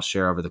things, and I'll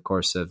share over the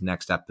course of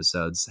next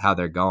episodes how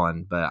they're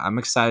going. But I'm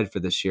excited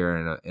for this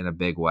year in a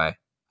big way.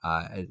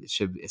 It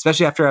should,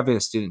 especially after having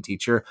a student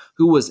teacher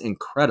who was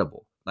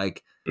incredible,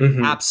 like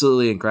Hmm.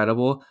 absolutely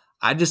incredible.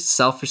 I just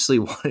selfishly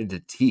wanted to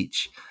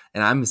teach,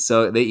 and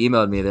they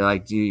emailed me. They're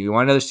like, "Do you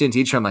want another student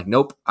teacher?" I'm like,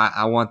 "Nope.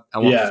 I want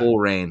Yeah. full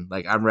reign.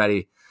 Like I'm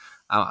ready.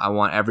 I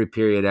want every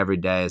period, every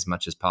day as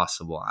much as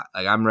possible.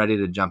 Like I'm ready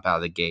to jump out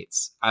of the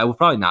gates." I will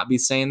probably not be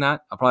saying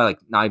that. I'll probably like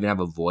not even have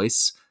a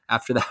voice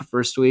after that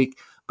first week,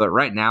 But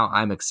right now,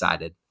 I'm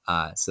excited.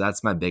 So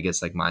that's my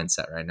biggest like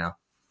mindset right now.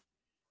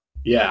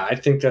 Yeah, I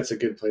think that's a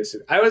good place.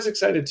 I was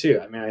excited too.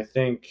 I mean, I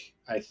think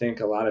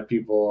a lot of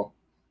people.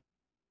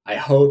 I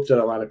hope that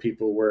a lot of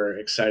people were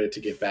excited to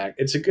get back.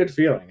 It's a good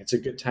feeling. It's a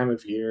good time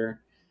of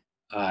year.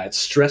 It's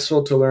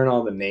stressful to learn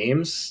all the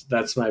names.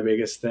 That's my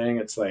biggest thing.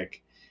 It's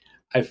like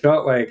I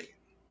felt like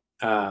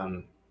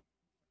um,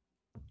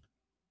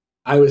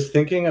 I was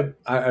thinking of.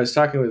 I was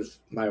talking with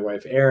my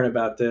wife Erin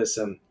about this,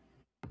 and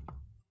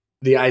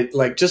I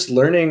like just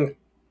learning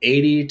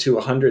 80 to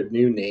 100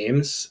 new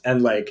names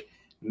and like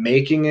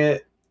making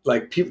it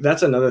like people.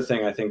 That's another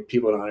thing I think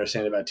people don't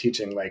understand about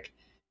teaching. Like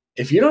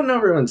if you don't know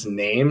everyone's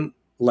name,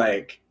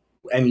 like,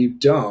 and you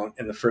don't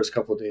in the first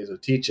couple of days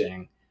of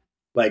teaching,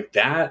 like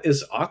that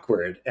is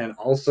awkward. And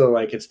also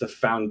like it's the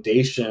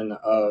foundation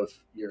of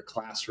your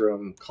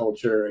classroom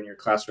culture and your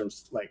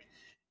classrooms. Like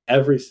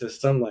every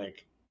system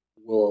like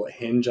will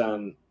hinge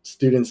on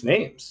students'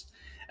 names.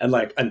 And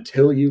like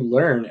until you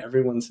learn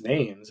everyone's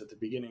names at the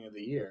beginning of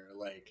the year,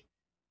 like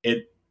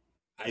it,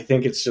 I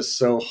think it's just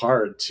so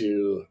hard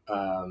to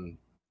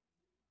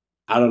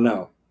I don't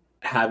know,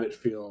 have it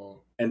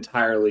feel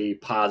entirely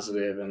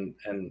positive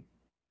and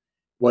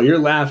well, you're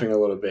laughing a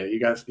little bit. You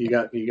got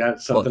Well,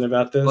 something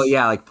about well, this?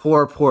 yeah, like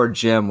poor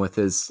Jim with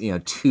his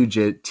two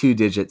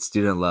digit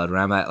student load. Where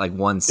I'm at like Yeah.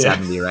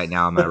 170 right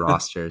now on my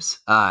rosters.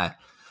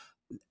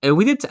 And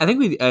we did. I think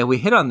we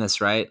hit on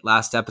this right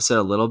last episode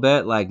a little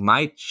bit. Like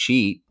my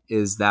cheat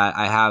is that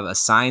I have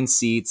assigned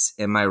seats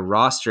and my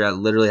roster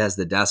literally has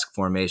the desk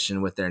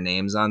formation with their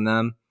names on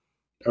them.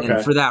 And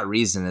Okay. for that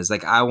reason is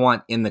like I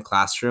want in the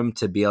classroom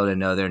to be able to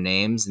know their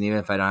names, and even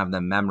if I don't have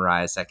them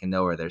memorized, I can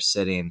know where they're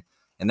sitting,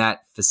 and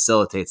that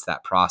facilitates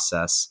that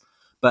process.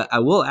 But I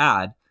will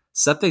add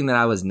something that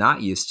I was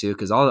not used to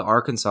because all the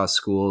Arkansas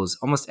schools,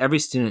 almost every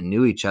student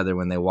knew each other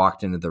when they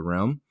walked into the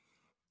room.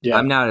 I'm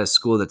Yeah. now at a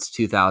school that's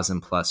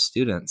 2,000 plus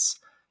students.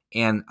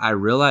 And I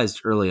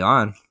realized early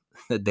on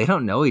that they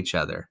don't know each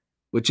other,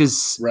 which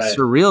is Right.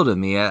 surreal to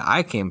me.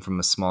 I came from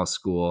a small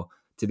school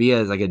to be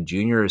like a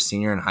junior or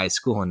senior in high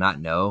school and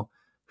not know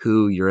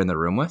who you're in the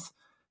room with.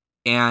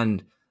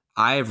 And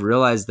I've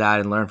realized that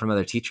and learned from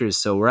other teachers.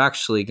 So we're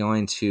actually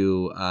going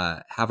to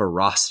have a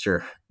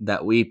roster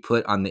that we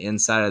put on the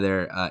inside of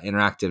their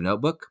interactive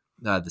notebook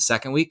the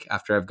second week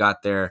after I've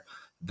got their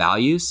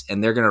values.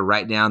 And they're going to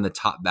write down the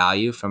top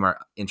value from our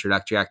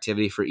introductory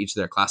activity for each of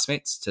their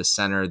classmates to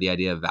center the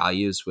idea of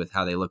values with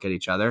how they look at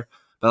each other.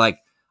 But like,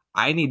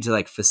 I need to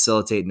like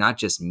facilitate not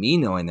just me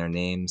knowing their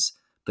names,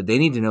 but they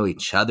need to know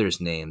each other's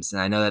names. And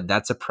I know that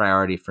that's a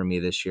priority for me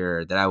this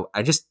year that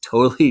I just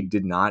totally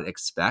did not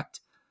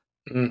expect.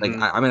 Like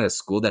Hmm. I'm at a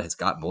school that has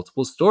got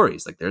multiple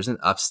stories. Like there's an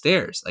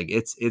upstairs. Like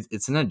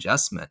it's an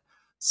adjustment.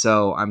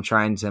 So I'm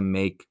trying to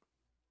make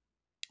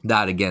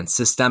that again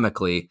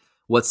systemically.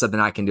 What's something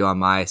I can do on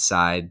my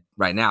side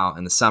right now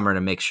in the summer to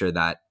make sure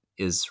that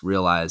is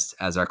realized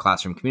as our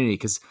classroom community?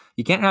 Because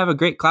you can't have a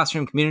great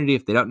classroom community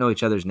if they don't know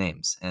each other's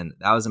names, and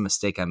that was a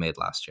mistake I made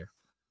last year.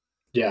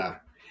 Yeah.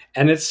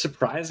 And it's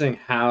surprising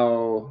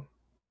how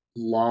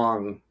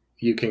long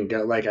you can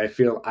go. Like I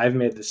feel I've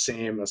made the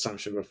same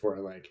assumption before.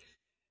 Like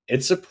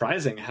it's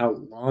surprising how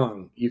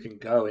long you can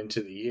go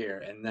into the year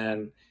and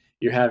then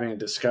you're having a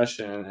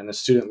discussion and a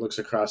student looks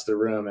across the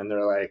room and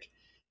they're like,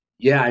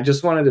 yeah, I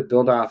just wanted to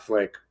build off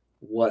like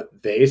what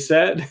they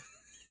said.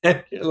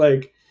 And you're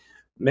like,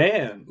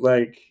 man,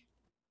 like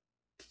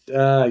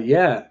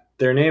yeah,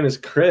 their name is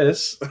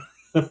Chris.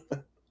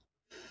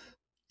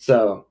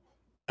 So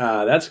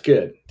that's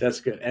good.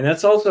 That's good. And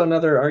that's also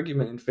another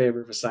argument in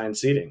favor of assigned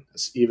seating,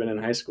 even in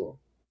high school.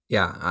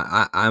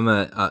 Yeah, I'm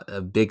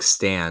a big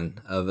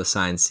stan of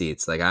assigned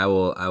seats. Like I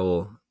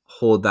will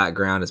hold that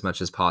ground as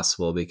much as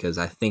possible because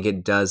I think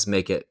it does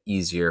make it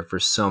easier for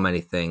so many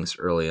things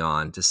early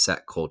on to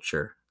set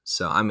culture.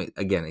 So I'm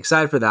again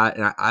excited for that,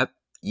 and I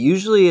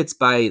usually it's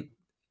by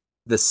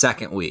the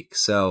second week.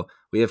 So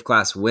we have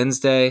class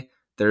Wednesday,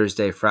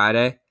 Thursday,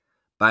 Friday.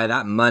 By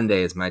that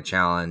Monday is my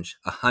challenge,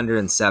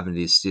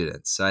 170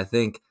 students. So I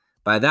think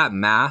by that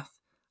math,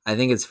 I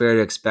think it's fair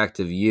to expect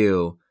of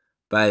you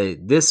by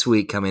this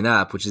week coming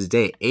up, which is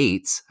day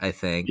 8, I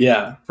think,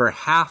 Yeah. for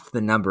half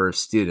the number of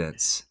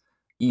students,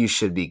 you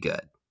should be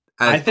good.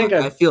 I I, think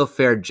I I've feel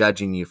fair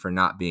judging you for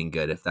not being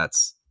good if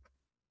that's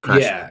pressure.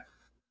 yeah,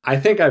 I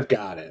think I've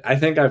got it. I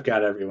think I've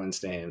got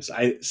everyone's names.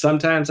 I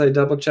sometimes I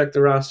double check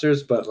the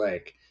rosters, but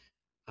like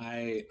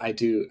I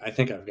do I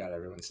think I've got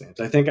everyone's names.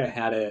 I think I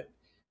had it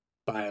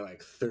by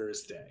like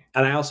Thursday.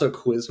 And I also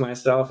quiz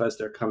myself as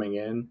they're coming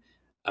in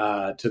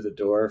to the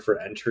door for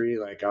entry.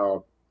 Like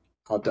I'll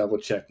double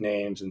check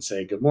names and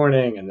say good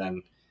morning and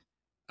then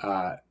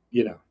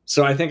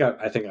so I think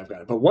I've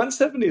got it. But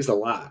 170 is a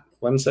lot.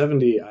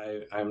 170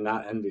 I'm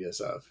not envious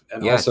of.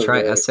 And Yeah, also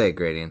try very essay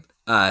grading.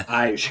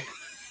 I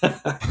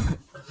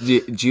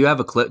Do you have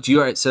a clip? Do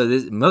you? So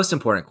this most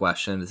important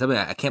question, something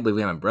I can't believe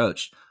we haven't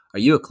broached. Are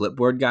you a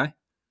clipboard guy?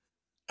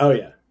 Oh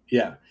yeah,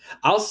 yeah.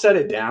 I'll set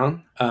it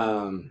down.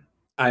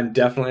 I'm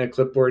definitely a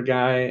clipboard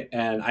guy,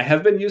 and I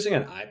have been using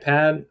an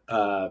iPad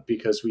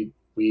because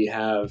we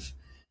have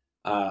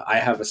I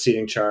have a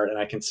seating chart and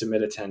I can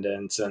submit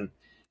attendance, and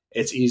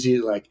it's easy.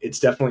 Like it's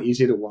definitely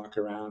easy to walk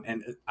around.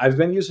 And I've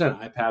been using an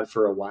iPad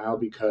for a while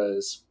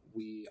because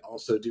we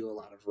also do a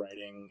lot of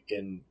writing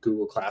in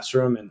Google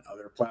Classroom and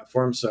other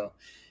platforms. So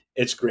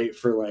it's great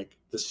for like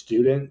the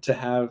student to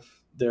have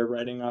their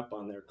writing up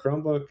on their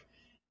Chromebook,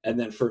 and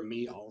then for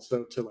me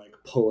also to like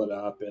pull it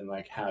up and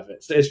like have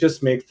it. So it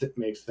just makes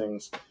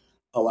things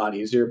a lot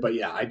easier. But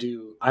yeah, I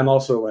do. I'm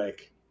also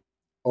like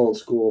old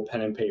school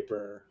pen and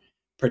paper,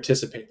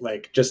 participate,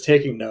 like just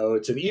taking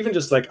notes, and even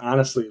just like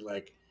honestly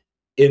like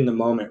in the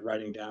moment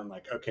writing down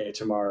like, okay,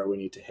 tomorrow we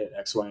need to hit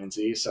X, Y, and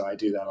Z. So I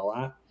do that a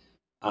lot.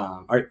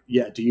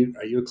 Yeah,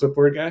 are you a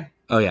clipboard guy?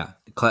 Oh yeah,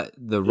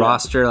 the Yeah,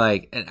 roster,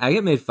 like, and I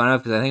get made fun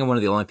of because I think I'm one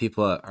of the only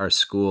people at our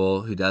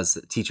school who does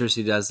teachers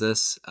who does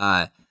this.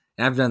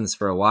 And I've done this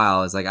for a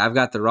while. Is like I've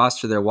got the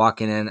roster. They're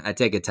walking in. I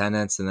take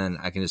attendance, and then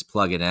I can just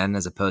plug it in,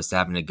 as opposed to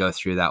having to go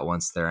through that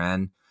once they're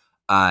in.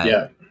 Uh,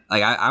 yeah.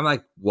 like I'm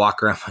like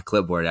walk around my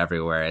clipboard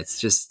everywhere. It's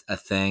just a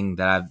thing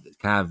that I've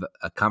kind of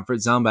a comfort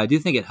zone, but I do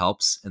think it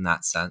helps in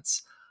that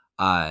sense.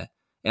 Uh,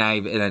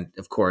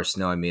 of course,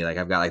 knowing me, like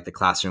I've got like the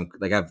classroom,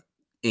 like I've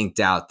inked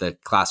out the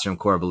classroom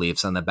core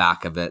beliefs on the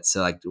back of it.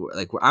 So like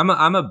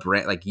I'm a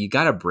brand, like you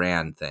got to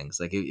brand things.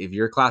 Like if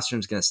your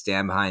classroom's going to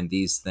stand behind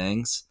these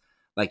things,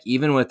 like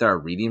even with our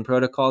reading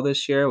protocol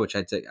this year, which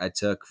I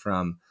took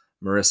from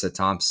Marissa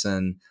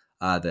Thompson,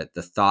 that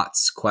the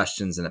thoughts,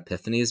 questions, and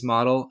epiphanies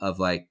model of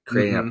like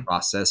creating a Mm-hmm.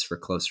 process for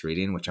close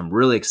reading, which I'm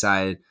really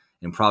excited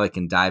and probably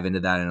can dive into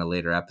that in a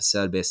later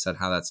episode based on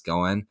how that's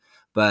going.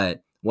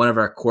 But one of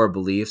our core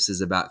beliefs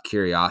is about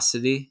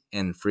curiosity.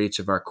 And for each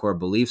of our core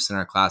beliefs in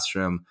our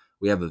classroom,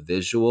 we have a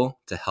visual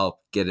to help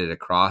get it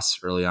across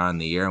early on in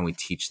the year. And we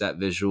teach that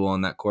visual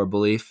and that core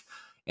belief.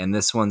 And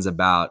this one's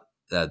about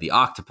the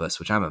octopus,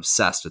 which I'm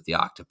obsessed with the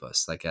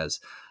octopus, like as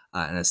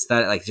an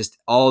aesthetic, like just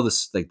all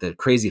this, like the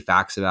crazy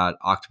facts about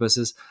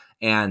octopuses.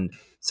 And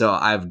so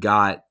I've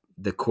got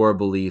the core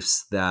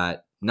beliefs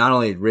that not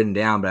only written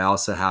down, but I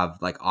also have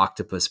like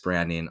octopus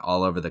branding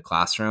all over the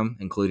classroom,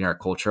 including our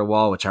culture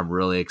wall, which I'm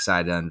really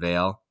excited to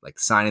unveil. Like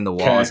signing the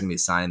wall is Okay. going to be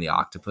signing the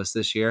octopus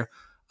this year.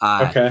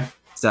 Uh, Okay.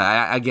 so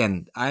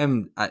again,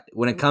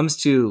 when it comes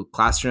to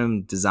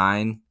classroom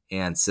design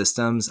and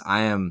systems,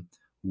 I am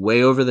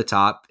way over the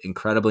top,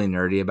 incredibly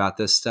nerdy about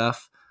this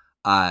stuff.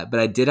 But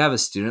I did have a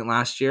student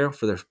last year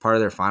for their part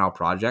of their final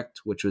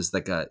project, which was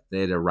like they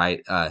had to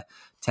write a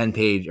 10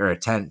 page or a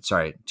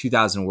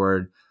 2,000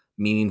 word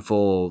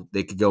meaningful.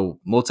 They could go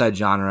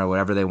multi-genre,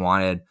 whatever they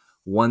wanted.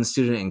 One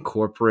student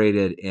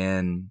incorporated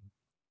in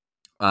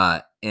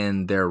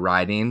their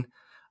writing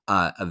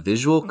a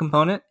visual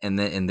component, and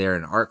then and they're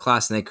in art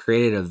class, and they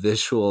created a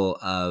visual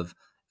of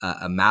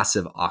a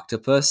massive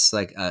octopus,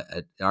 like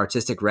an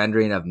artistic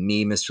rendering of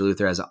me, Mr.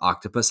 Luther, as an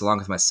octopus, along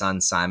with my son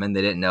Simon.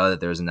 They didn't know that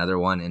there was another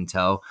one in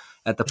tow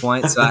at the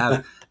point. So I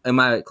have in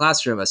my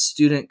classroom a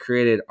student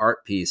created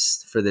art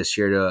piece for this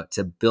year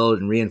to build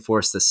and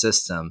reinforce the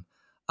system,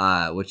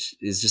 which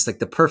is just like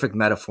the perfect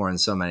metaphor in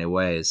so many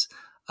ways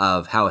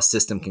of how a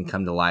system can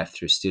come to life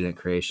through student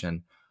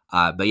creation.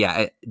 But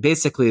yeah,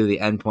 basically the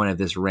end point of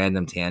this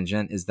random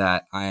tangent is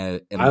that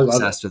I am I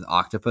love it. obsessed with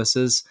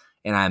octopuses,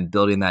 and I'm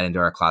building that into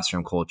our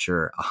classroom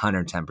culture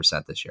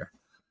 110% this year.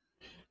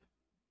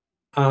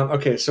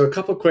 Okay, so a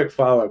couple quick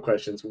follow up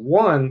questions.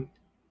 One,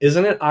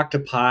 isn't it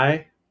octopi?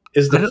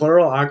 Is I the don't,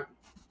 plural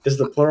is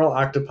the plural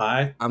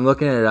octopi? I'm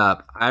looking it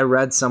up. I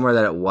read somewhere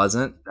that it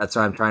wasn't. That's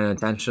why I'm trying to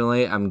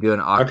intentionally. I'm doing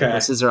Okay.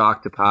 octopuses or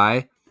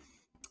octopi.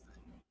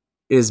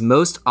 It is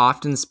most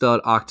often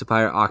spelled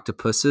octopi or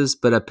octopuses,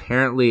 but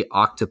apparently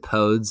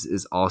octopodes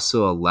is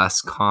also a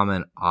less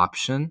common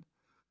option.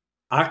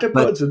 But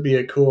Octopodes would be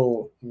a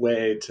cool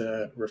way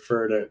to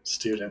refer to The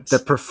students.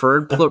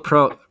 preferred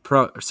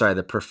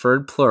the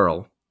preferred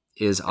plural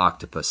is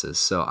octopuses.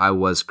 So I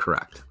was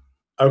correct.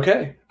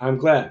 Okay, I'm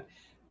glad.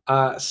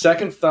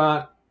 Second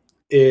thought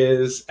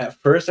is at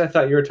first I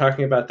thought you were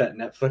talking about that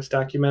Netflix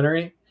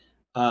documentary,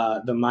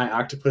 the My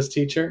Octopus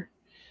Teacher,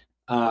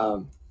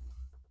 um,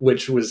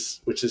 which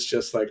is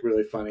just like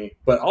really funny.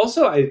 But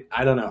also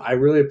I don't know, I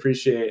really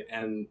appreciate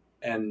and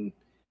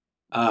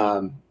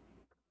um,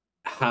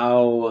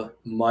 how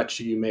much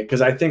you make,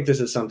 because I think this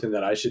is something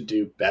that I should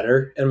do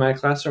better in my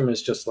classroom,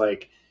 is just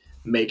like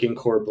making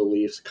core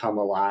beliefs come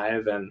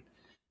alive. And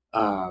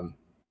um,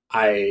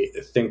 I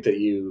think that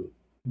you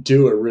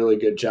do a really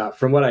good job.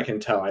 From what I can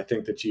tell, I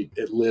think that you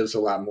it lives a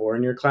lot more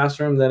in your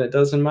classroom than it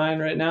does in mine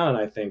right now, and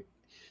I think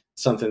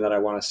something that I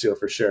want to steal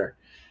for sure.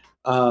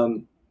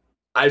 Um,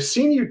 I've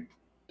seen you.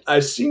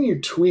 I've seen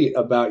you tweet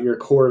about your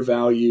core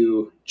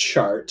value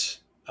chart,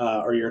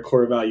 or your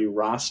core value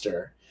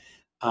roster,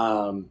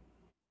 um,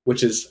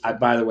 which is,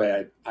 by the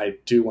way, I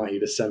do want you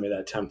to send me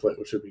that template,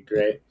 which would be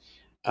great.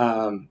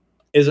 Um,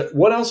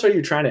 what else are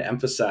you trying to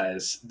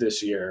emphasize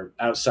this year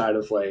outside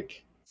of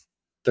like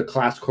the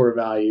class core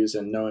values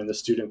and knowing the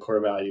student core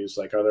values?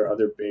 Like, are there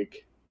other big,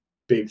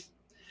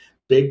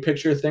 big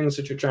picture things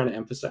that you're trying to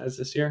emphasize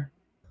this year?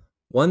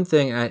 One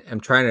thing I'm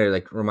trying to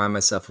like remind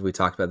myself of, we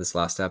talked about this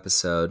last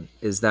episode,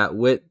 is that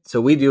so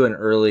we do an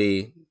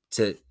early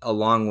to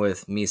along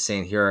with me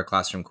saying here are our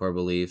classroom core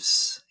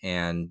beliefs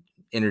and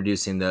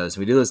introducing those.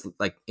 We do this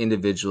like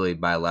individually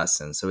by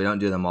lesson, so we don't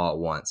do them all at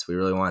once. We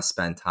really want to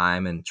spend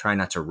time and try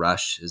not to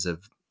rush.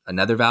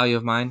 Another value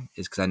of mine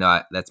is because I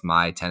know that's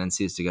my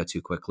tendency is to go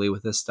too quickly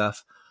with this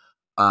stuff.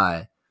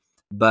 Uh,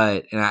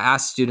 and I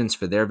ask students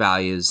for their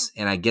values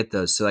and I get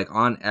those. So like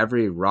on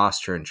every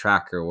roster and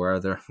tracker where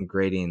they're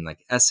grading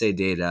like essay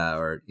data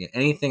or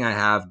anything I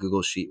have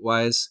Google Sheet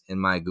wise in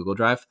my Google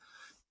Drive,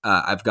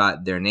 I've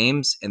got their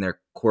names and their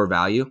core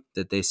value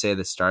that they say at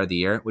the start of the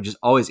year, which is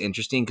always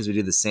interesting because we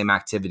do the same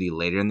activity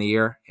later in the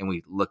year and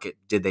we look at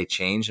did they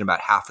change, and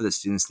about half of the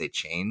students they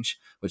change,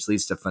 which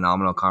leads to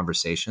phenomenal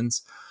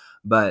conversations.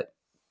 But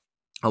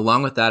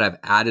along with that, I've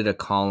added a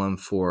column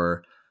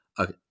for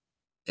a,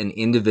 an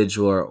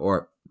individual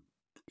or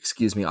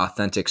excuse me,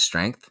 authentic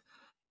strength.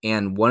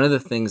 And one of the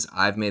things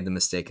I've made the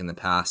mistake in the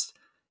past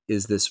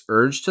is this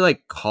urge to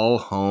like call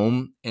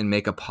home and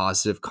make a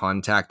positive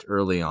contact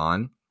early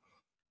on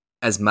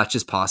as much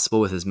as possible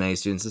with as many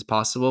students as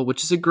possible,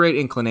 which is a great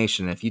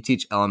inclination. If you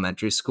teach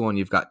elementary school and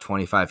you've got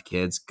 25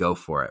 kids, go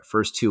for it.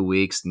 First 2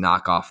 weeks,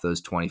 knock off those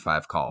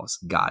 25 calls.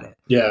 Got it.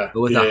 Yeah, But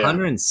with yeah, yeah.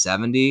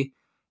 170,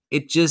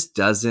 it just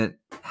doesn't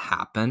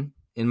happen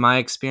in my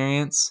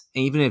experience.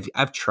 And even if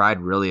I've tried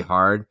really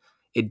hard,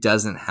 it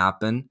doesn't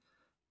happen,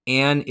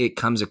 and it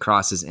comes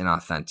across as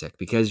inauthentic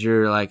because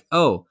you're like,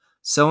 oh,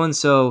 so and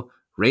so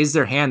raised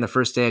their hand the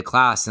first day of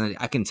class, and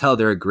I can tell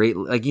they're a great,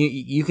 like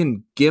you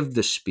can give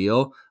the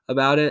spiel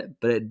about it,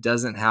 but it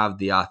doesn't have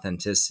the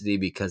authenticity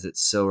because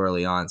it's so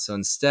early on. So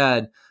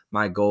instead,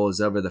 my goal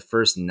is over the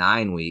first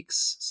 9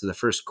 weeks, so the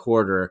first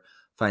quarter,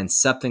 find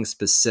something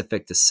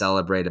specific to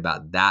celebrate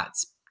about that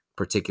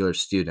particular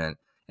student,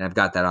 and I've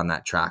got that on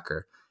that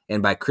tracker.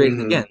 And by creating,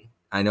 Hmm. again,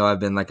 I know I've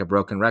been like a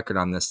broken record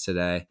on this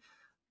today,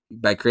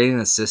 by creating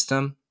a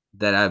system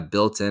that I've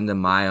built into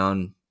my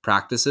own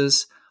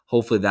practices,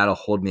 hopefully that'll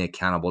hold me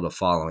accountable to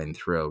following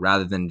through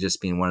rather than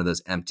just being one of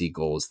those empty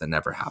goals that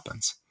never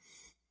happens.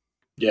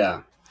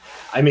 Yeah.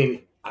 I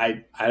mean,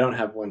 I don't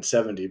have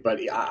 170, but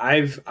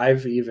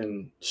I've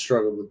even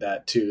struggled with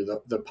that too.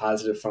 The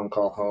positive phone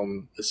call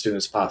home as soon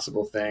as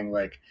possible thing.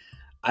 Like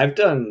I've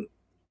done,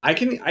 I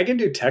can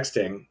do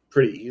texting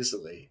pretty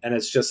easily, and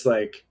it's just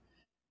like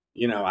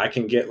I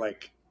can get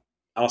like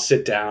I'll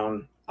sit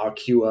down, I'll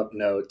queue up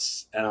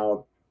notes,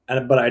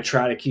 but I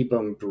try to keep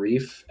them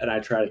brief and I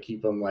try to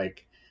keep them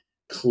like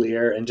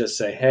clear and just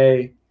say,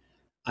 hey,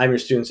 I'm your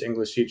student's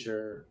English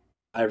teacher.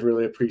 I've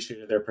really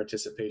appreciated their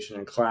participation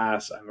in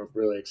class. I'm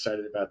really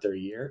excited about their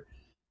year.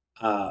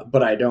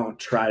 But I don't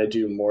try to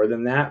do more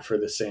than that for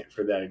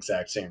that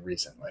exact same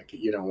reason. Like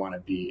you don't want to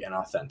be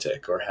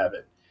inauthentic or have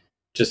it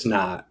just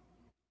not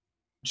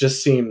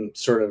just seem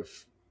sort of,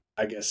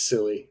 I guess,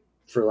 silly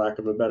for lack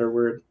of a better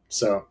word.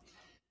 So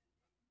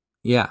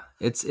Yeah,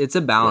 it's a yeah.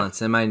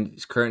 balance. In my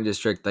current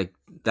district, like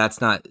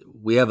that's not,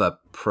 we have a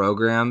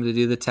program to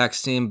do the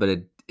texting, but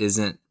it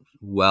isn't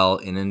well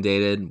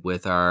inundated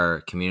with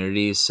our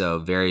communities, so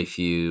very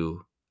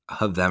few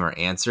of them are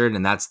answered,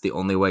 and that's the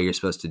only way you're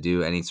supposed to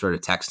do any sort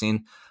of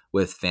texting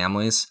with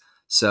families.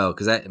 So,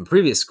 because in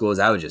previous schools,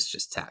 I would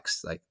just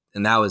text, like,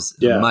 and that was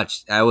Yeah.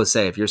 much. I would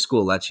say if your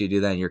school lets you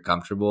do that and you're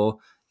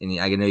comfortable, and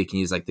I know you can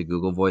use like the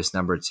Google Voice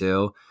number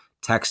too.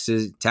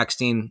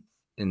 Texting,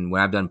 and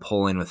when I've done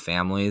polling with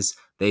families,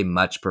 they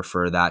much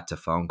prefer that to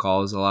phone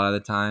calls a lot of the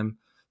time.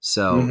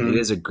 So it Hmm.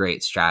 is a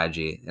great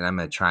strategy. And I'm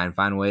going to try and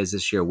find ways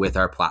this year with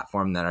our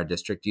platform that our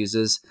district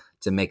uses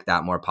to make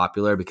that more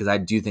popular, because I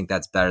do think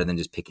that's better than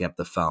just picking up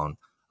the phone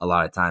a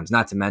lot of times.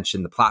 Not to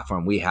mention the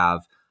platform we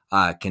have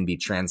can be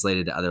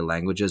translated to other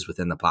languages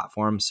within the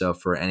platform. So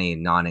for any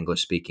non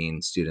English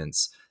speaking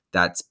students,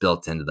 that's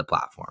built into the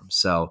platform.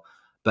 So,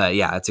 but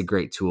yeah, it's a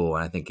great tool.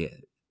 And I think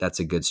that's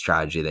a good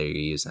strategy that you're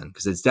using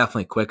because it's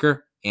definitely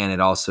quicker, and it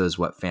also is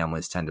what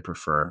families tend to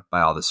prefer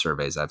by all the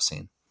surveys I've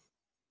seen.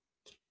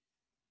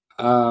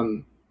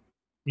 Um,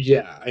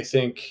 yeah, I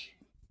think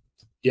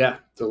yeah,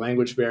 the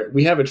language barrier.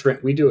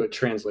 We do a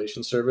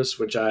translation service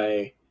which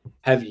I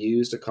have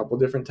used a couple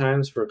different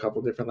times for a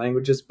couple different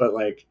languages, but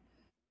like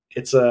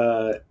it's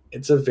a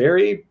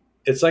very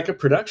it's like a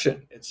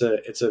production. It's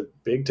a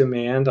big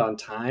demand on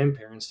time.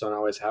 Parents don't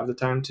always have the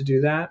time to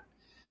do that.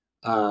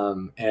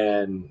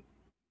 And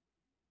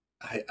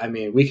I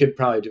mean, we could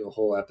probably do a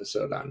whole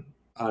episode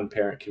on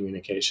parent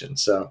communication.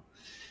 So,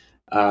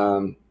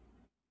 um,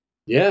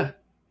 yeah,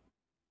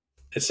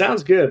 it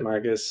sounds good,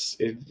 Marcus.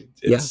 Yeah,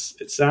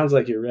 It sounds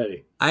like you're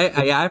ready.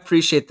 I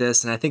appreciate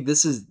this, and I think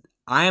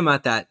I am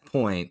at that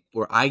point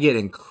where I get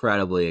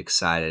incredibly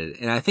excited,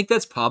 and I think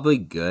that's probably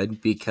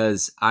good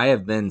because I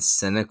have been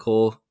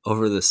cynical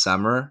over the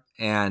summer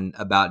and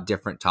about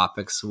different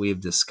topics we've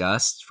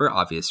discussed for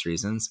obvious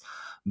reasons,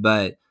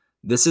 but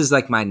this is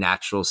like my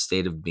natural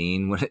state of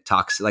being when it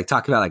talk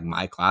about like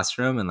my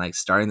classroom and like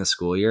starting the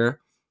school year.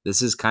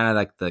 This is kind of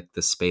like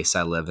the space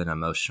I live in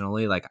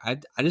emotionally. Like I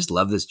just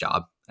love this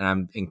job, and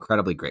I'm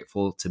incredibly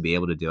grateful to be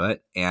able to do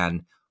it,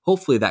 and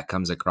hopefully that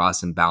comes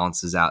across and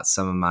balances out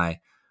some of my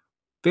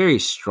very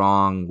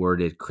strong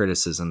worded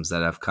criticisms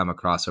that I've come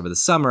across over the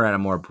summer at a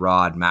more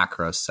broad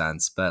macro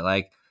sense. But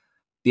like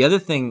the other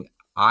thing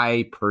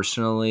I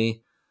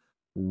personally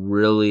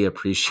really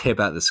appreciate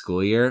about the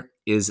school year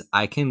is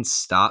I can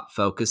stop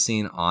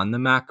focusing on the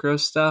macro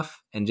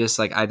stuff and just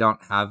like I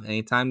don't have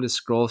any time to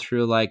scroll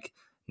through like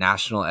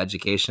national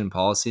education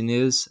policy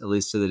news, at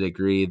least to the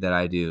degree that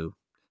I do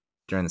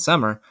during the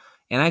summer.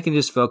 And I can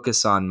just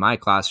focus on my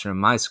classroom,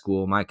 my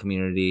school, my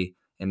community,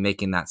 and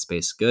making that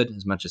space good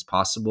as much as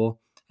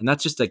possible. And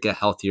that's just like a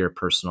healthier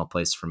personal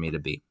place for me to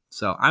be.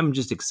 So I'm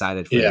just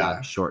excited for that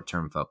Yeah, short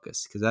term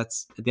focus because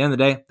that's at the end of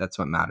the day, that's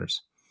what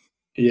matters.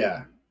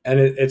 yeah, and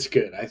it's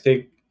good. I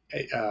think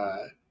uh,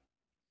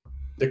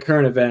 the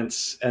current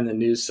events and the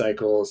news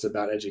cycles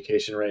about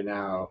education right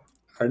now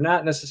are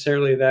not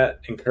necessarily that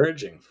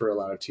encouraging for a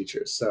lot of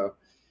teachers. So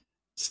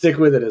stick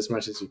with it as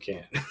much as you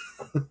can.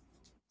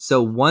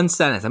 So, one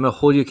sentence, I'm going to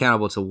hold you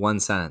accountable to one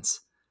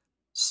sentence.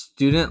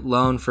 Student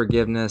loan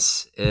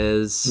forgiveness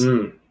is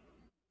Mm,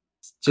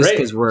 just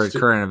because great. we're at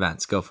current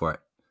events. Go for it.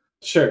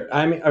 Sure.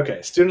 I mean,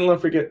 okay. Student loan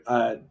forget.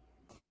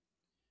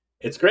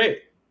 It's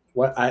great.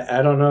 What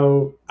I don't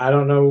know. I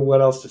don't know what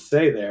else to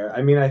say there.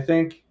 I mean, I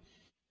think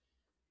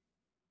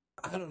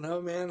I don't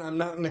know, man. I'm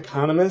not an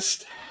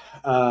economist.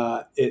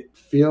 It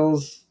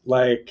feels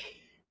like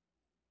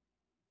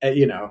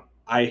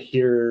I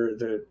hear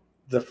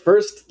the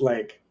first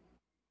like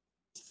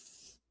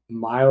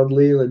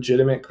mildly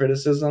legitimate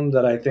criticism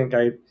that I think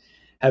I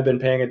have been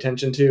paying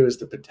attention to is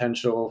the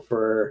potential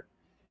for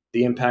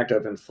the impact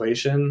of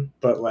inflation,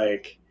 but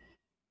like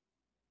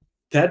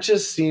that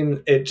just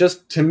seemed it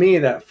just to me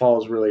that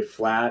falls really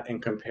flat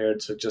and compared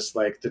to just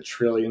like the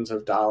trillions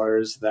of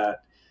dollars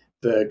that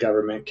the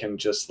government can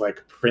just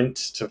like print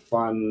to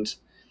fund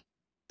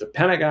the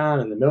Pentagon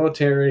and the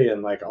military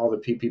and like all the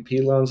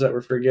PPP loans that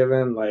were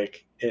forgiven.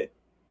 Like it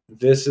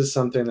this is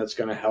something that's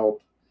going to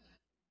help,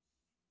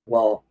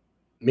 well,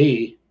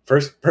 me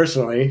first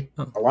personally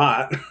Oh. a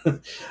lot.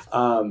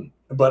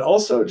 But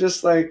also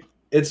just like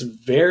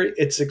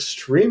it's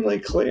extremely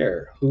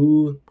clear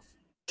who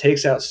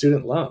takes out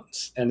student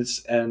loans, and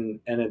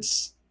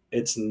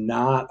it's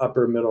not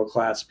upper middle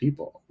class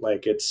people.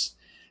 Like it's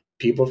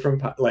people from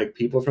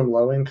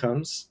low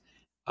incomes,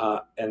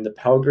 and the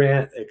Pell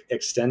Grant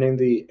extending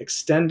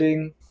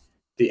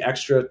the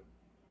extra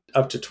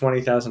up to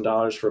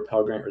 $20,000 for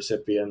Pell Grant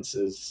recipients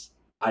is,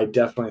 I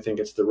definitely think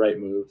it's the right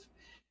move.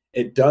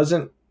 It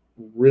doesn't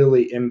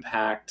really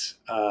impact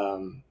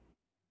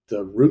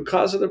the root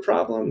cause of the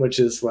problem, which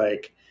is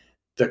like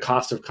the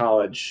cost of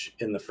college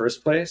in the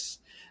first place.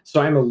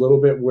 So I'm a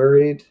little bit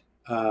worried.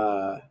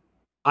 Uh,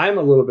 I'm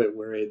a little bit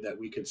worried that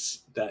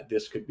that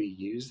this could be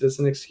used as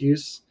an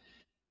excuse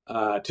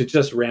to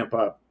just ramp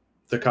up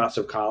the cost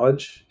of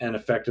college and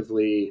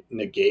effectively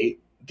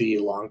negate the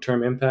long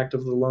term impact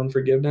of the loan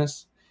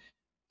forgiveness.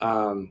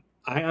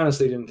 I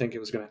honestly didn't think it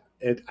was gonna.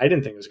 I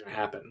didn't think it was gonna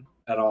happen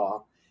at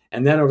all.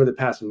 And then over the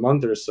past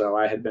month or so,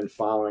 I had been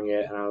following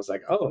it, and I was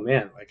like, "Oh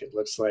man, like it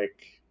looks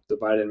like the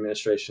Biden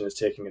administration is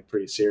taking it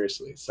pretty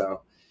seriously."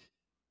 So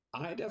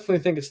I definitely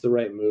think it's the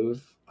right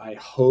move. I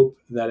hope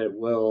that it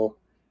will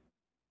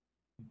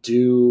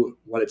do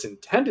what it's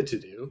intended to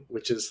do,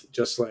 which is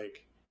just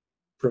like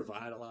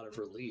provide a lot of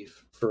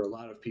relief for a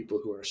lot of people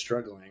who are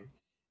struggling.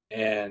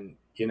 And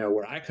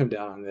where I come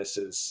down on this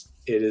is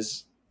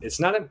it's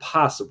not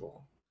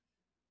impossible,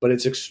 but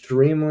it's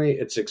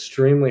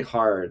extremely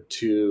hard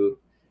to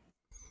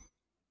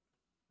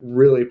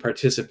really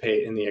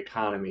participate in the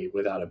economy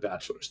without a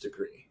bachelor's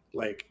degree.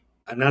 Like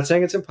I'm not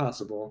saying it's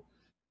impossible.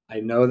 I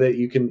know that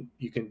you can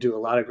do a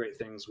lot of great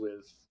things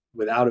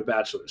without a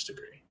bachelor's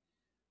degree,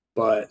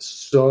 but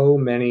so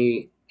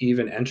many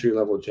even entry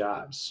level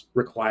jobs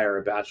require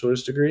a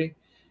bachelor's degree.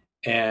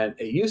 And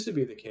it used to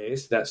be the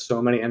case that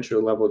so many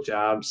entry level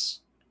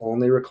jobs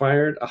only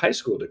required a high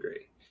school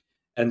degree.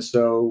 And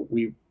so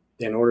we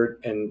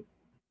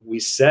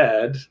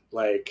said,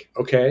 like,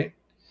 okay,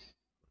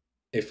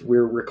 if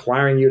we're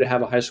requiring you to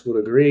have a high school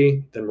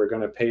degree, then we're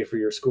going to pay for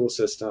your school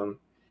system.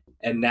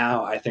 And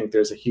now I think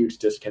there's a huge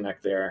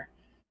disconnect there.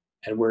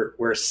 And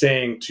we're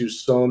saying to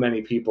so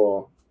many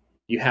people,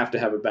 you have to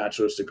have a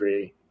bachelor's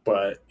degree,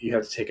 but you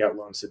have to take out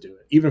loans to do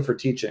it, even for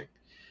teaching.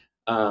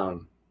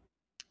 Um,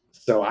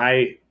 so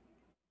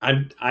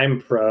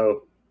I'm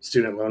pro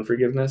student loan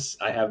forgiveness.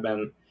 I have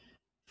been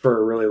for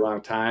a really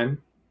long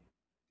time.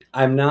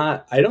 I'm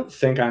not. I don't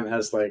think I'm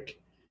as like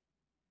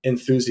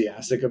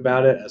enthusiastic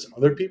about it as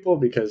other people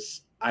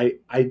because I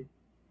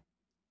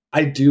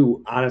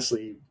do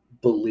honestly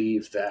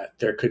believe that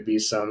there could be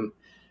some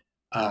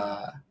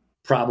uh,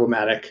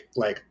 problematic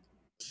like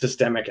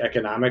systemic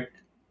economic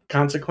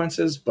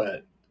consequences,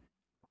 but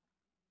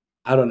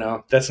I don't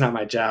know. That's not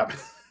my job.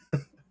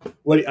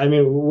 I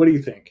mean, what do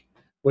you think?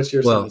 What's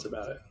your Well, sense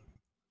about it?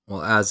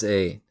 as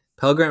a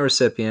Pell Grant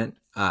recipient,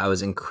 I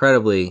was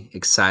incredibly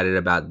excited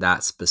about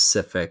that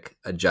specific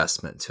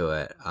adjustment to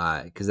it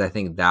because I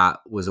think that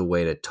was a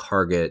way to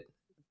target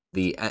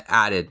the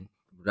added,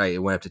 right. It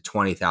went up to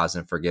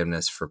 20,000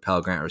 forgiveness for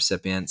Pell Grant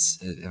recipients,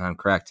 if I'm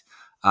correct.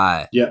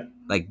 Yeah.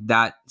 Like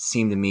that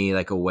seemed to me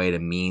like a way to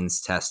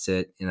means test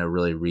it in a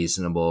really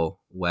reasonable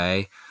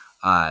way,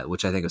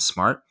 which I think is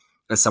smart.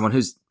 As someone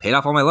who's paid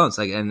off all my loans,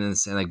 like and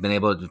like been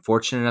able to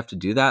fortunate enough to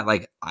do that,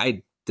 like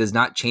I does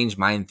not change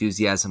my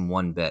enthusiasm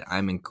one bit.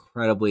 I'm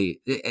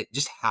incredibly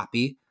just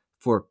happy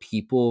for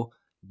people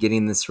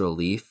getting this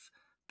relief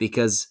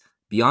because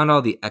beyond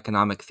all the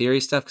economic theory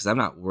stuff, because I'm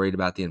not worried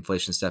about the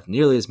inflation stuff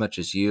nearly as much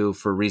as you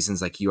for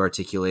reasons like you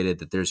articulated,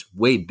 that there's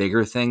way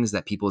bigger things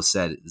that people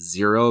said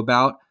zero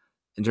about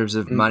in terms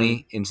of Hmm.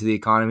 money into the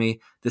economy.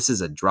 This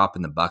is a drop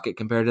in the bucket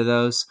compared to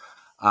those.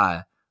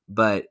 Uh,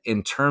 but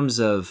in terms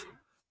of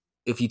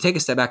if you take a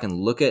step back and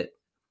look at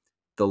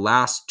the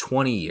last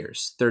 20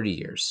 years, 30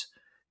 years,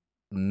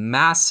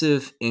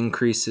 massive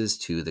increases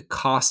to the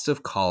cost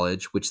of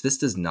college, which this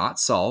does not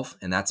solve.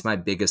 And that's my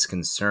biggest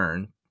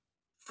concern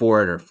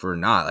for it or for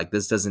not. Like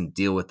this doesn't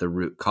deal with the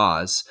root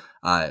cause.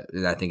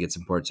 And I think it's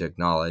important to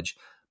acknowledge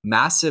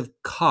massive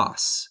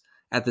costs.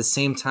 At the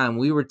same time,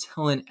 we were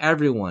telling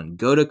everyone,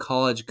 go to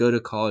college, go to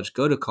college,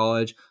 go to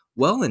college.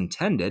 Well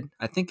intended.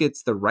 I think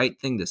it's the right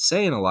thing to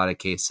say in a lot of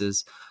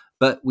cases,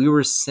 but we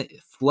were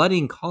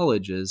flooding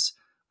colleges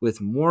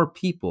with more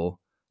people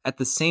at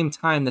the same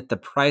time that the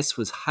price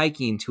was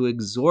hiking to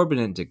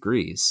exorbitant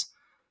degrees.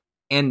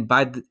 And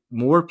by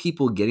more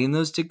people getting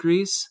those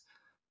degrees,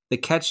 the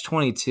catch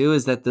 22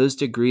 is that those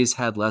degrees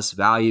had less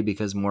value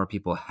because more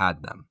people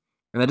had them.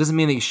 And that doesn't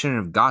mean that you shouldn't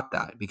have got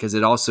that because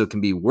it also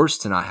can be worse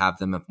to not have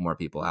them if more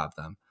people have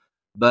them.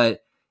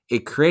 But it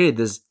created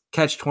this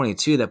catch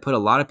 22 that put a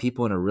lot of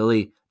people in a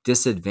really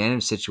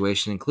disadvantaged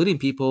situation, including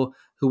people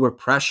who were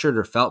pressured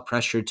or felt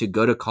pressured to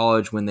go to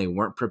college when they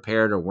weren't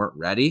prepared or weren't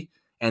ready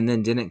and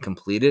then didn't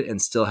complete it and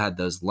still had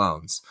those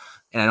loans.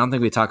 And I don't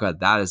think we talk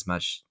about that as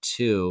much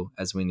too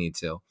as we need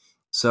to.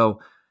 So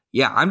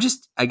yeah,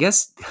 I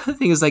guess the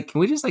thing is like, can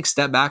we just like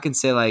step back and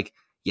say like,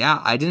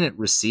 yeah, I didn't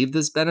receive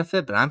this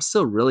benefit, but I'm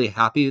still really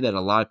happy that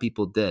a lot of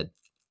people did.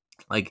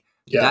 Like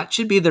Yeah. that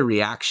should be the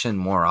reaction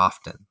more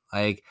often.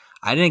 Like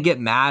I didn't get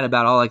mad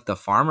about all like the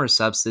farmer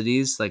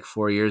subsidies like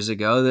 4 years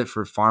ago that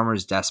for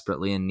farmers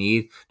desperately in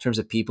need in terms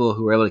of people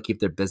who were able to keep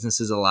their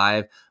businesses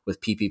alive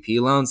with PPP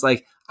loans.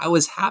 Like I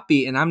was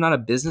happy and I'm not a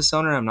business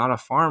owner. I'm not a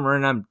farmer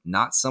and I'm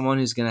not someone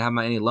who's going to have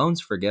any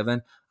loans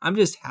forgiven. I'm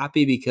just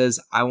happy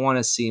because I want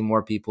to see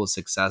more people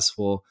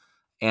successful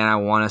and I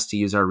want us to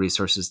use our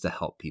resources to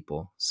help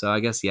people. So I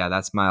guess, yeah,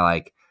 that's my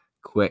like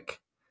quick,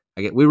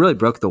 we really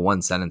broke the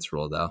one sentence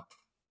rule though.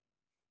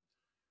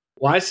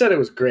 Well, I said it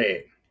was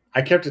great.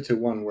 I kept it to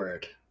one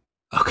word.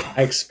 Okay.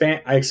 I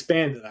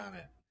expanded on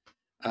it.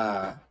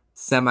 Uh,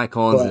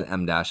 Semicolons and but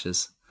M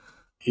dashes.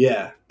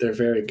 yeah, they're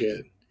very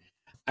good.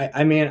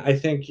 I mean, I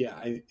think yeah,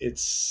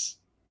 it's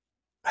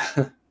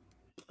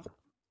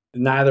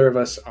neither of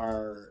us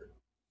are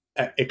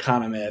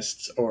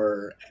economists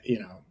or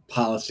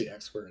policy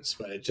experts,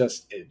 but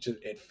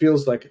it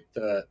feels like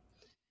the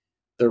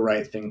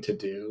right thing to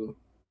do,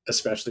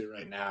 especially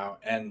right now.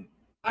 And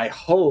I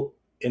hope,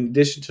 in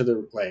addition to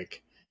the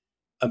like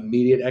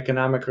immediate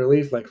economic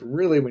relief, like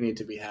really we need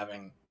to be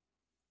having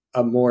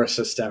a more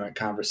systemic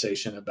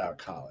conversation about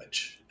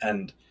college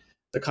and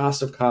the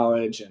cost of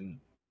college and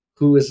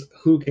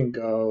who can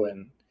go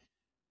and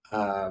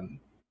um,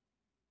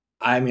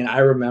 I mean I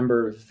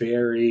remember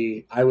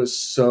I was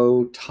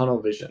so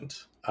tunnel visioned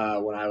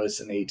when I was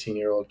an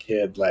 18-year-old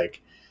kid.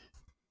 Like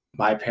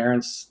my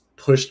parents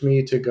pushed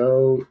me to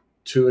go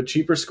to a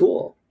cheaper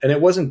school, and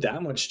it wasn't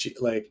that much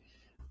like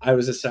I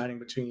was deciding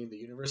between the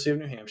University of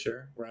New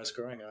Hampshire where I was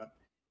growing up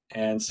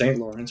and St.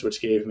 Lawrence,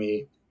 which gave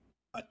me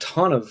a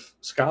ton of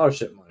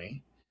scholarship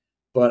money,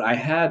 but I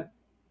had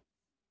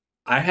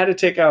to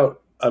take out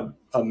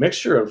a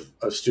mixture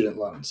of student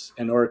loans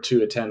in order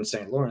to attend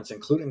St. Lawrence,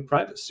 including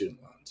private student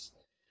loans,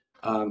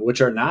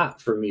 which are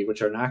not for me,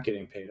 which are not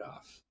getting paid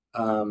off.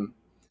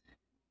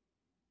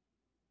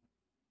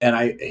 And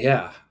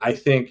I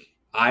think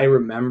I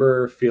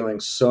remember feeling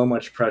so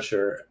much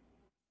pressure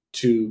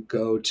to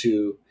go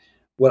to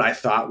what I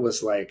thought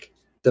was like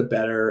the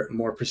better,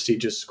 more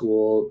prestigious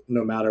school,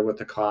 no matter what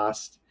the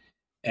cost.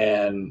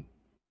 And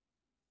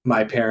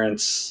my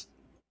parents,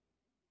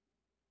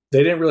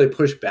 they didn't really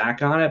push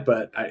back on it,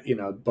 but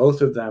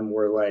both of them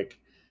were like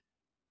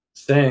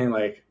saying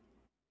like,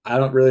 I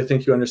don't really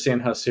think you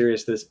understand how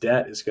serious this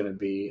debt is going to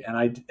be.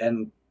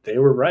 And they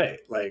were right.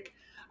 Like,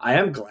 I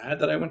am glad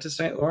that I went to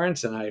St.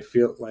 Lawrence and I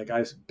feel like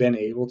I've been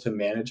able to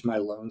manage my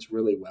loans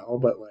really well,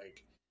 but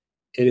like,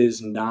 it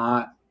is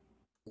not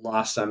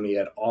lost on me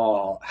at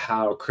all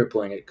how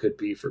crippling it could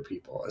be for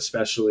people,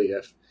 especially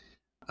if,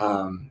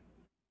 um,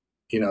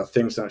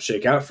 things don't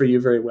shake out for you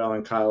very well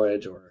in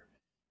college or,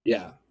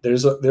 yeah,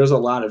 there's a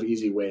lot of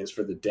easy ways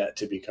for the debt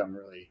to become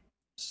really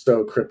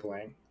so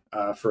crippling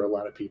for a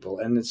lot of people.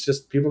 And it's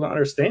just people don't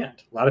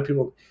understand. A lot of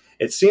people,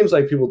 it seems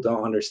like people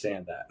don't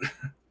understand that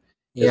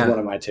is Yeah. one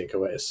of my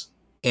takeaways.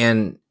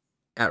 And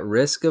at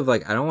risk of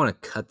like, I don't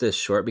want to cut this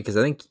short because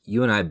I think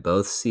you and I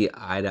both see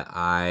eye to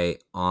eye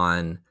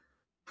on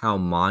how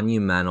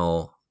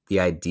monumental the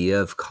idea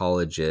of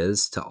college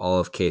is to all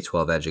of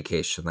K-12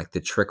 education, like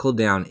the trickle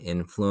down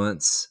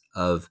influence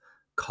of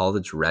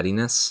college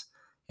readiness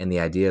and the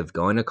idea of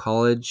going to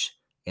college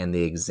and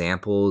the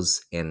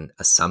examples and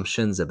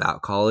assumptions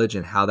about college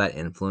and how that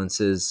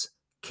influences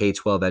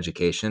K-12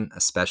 education,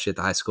 especially at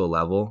the high school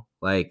level.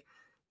 Like,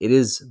 it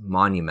is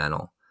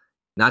monumental,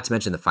 not to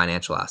mention the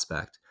financial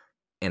aspect.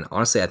 And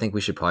honestly, I think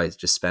we should probably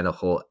just spend a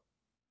whole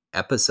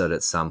episode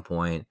at some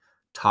point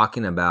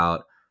talking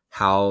about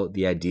how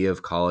the idea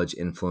of college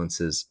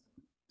influences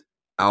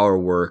our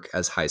work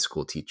as high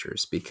school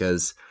teachers,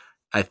 because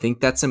I think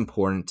that's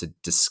important to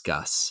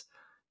discuss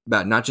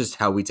about not just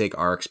how we take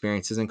our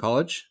experiences in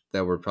college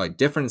that were probably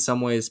different in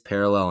some ways,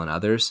 parallel in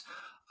others,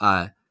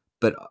 uh,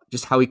 but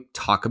just how we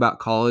talk about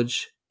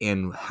college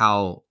and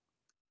how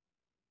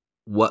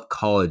what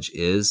college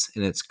is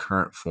in its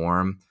current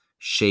form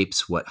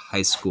shapes what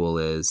high school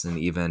is and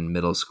even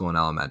middle school and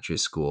elementary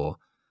school.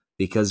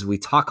 Because we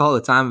talk all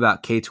the time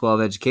about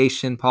K-12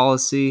 education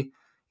policy,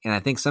 and I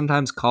think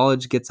sometimes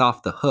college gets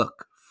off the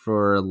hook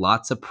for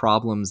lots of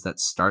problems that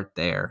start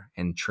there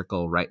and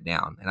trickle right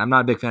down. And I'm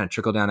not a big fan of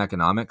trickle down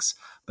economics,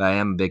 but I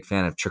am a big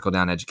fan of trickle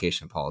down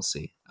education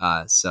policy.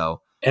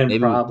 So And maybe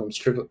problems,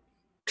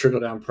 trickle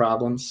down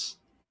problems.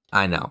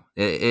 I know.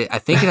 I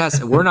think it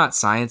has. We're not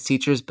science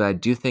teachers, but I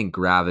do think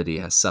gravity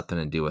has something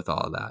to do with all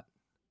of that.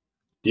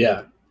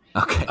 Yeah.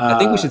 Okay, I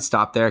think we Uh, should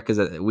stop there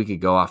because we could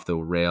go off the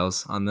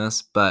rails on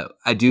this, but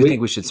I do think we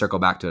we should circle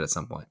back to it at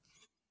some point.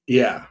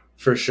 Yeah,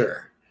 for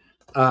sure.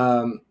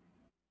 Um,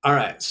 all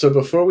right. So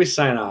before we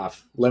sign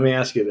off, let me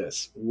ask you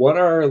this: what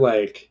are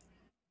like?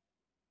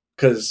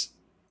 Because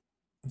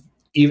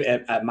even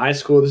at my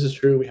school, this is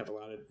true. We have a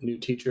lot of new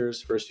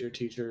teachers, first year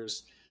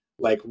teachers.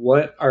 Like,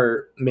 what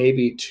are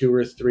maybe two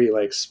or three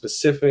like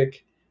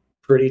specific,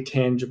 pretty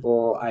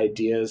tangible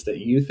ideas that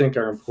you think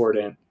are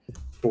important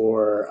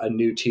for a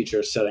new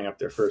teacher setting up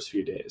their first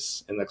few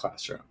days in the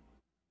classroom?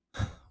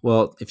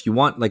 Well, if you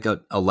want like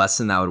a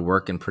lesson that would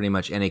work in pretty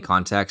much any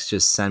context,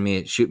 just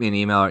shoot me an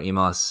email or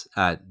email us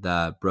at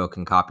the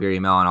Broken Copier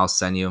email and I'll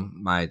send you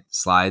my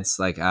slides.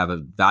 Like, I have a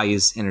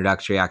values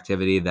introductory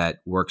activity that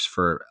works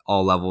for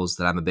all levels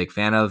that I'm a big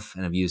fan of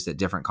and I've used at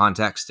different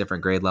contexts,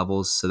 different grade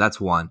levels. So that's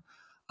one.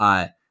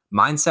 Uh,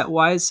 Mindset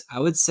wise, I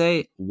would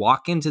say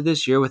walk into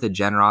this year with a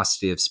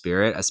generosity of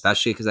spirit,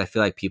 especially because I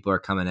feel like people are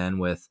coming in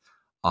with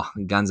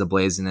guns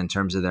ablazing in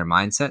terms of their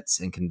mindsets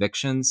and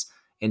convictions,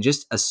 and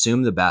just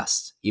assume the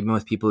best, even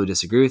with people who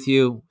disagree with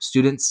you,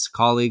 students,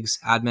 colleagues,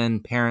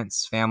 admin,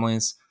 parents,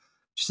 families.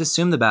 Just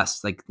assume the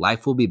best. Like,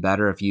 life will be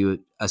better if you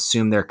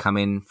assume they're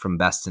coming from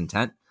best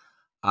intent.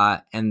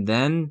 And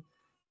then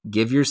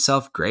give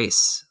yourself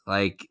grace.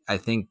 Like, I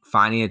think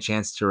finding a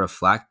chance to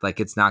reflect, like,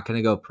 it's not going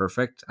to go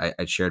perfect.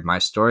 I shared my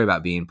story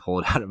about being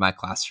pulled out of my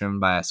classroom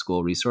by a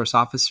school resource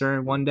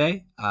officer one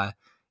day.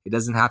 It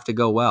doesn't have to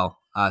go well.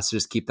 So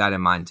just keep that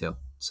in mind too.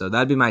 So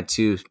that'd be my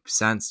 2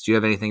 cents. Do you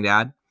have anything to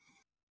add?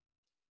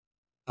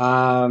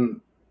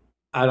 Um,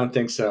 I don't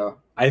think so.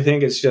 I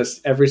think it's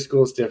just every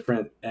school is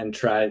different, and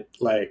try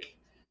like,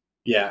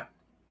 yeah.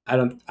 I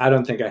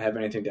don't think I have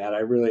anything to add. I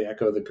really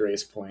echo the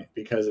grace point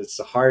because it's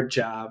a hard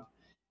job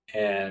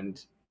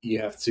and you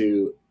have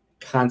to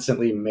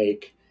constantly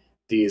make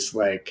these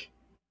like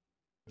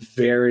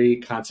very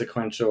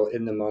consequential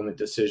in the moment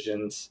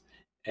decisions.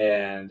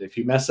 And if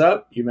you mess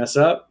up, you mess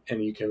up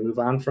and you can move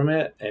on from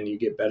it and you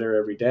get better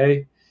every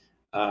day.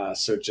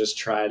 So just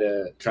try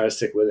to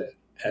stick with it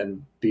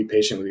and be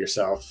patient with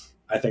yourself.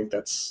 I think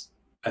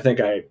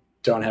I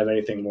don't have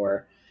anything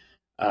more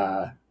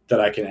that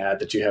I can add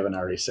that you haven't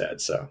already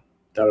said. So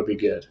that'll be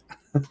good.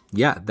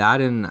 Yeah, that,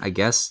 and I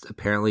guess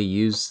apparently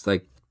use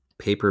like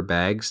paper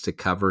bags to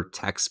cover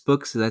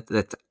textbooks.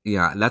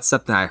 That's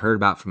something I heard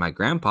about from my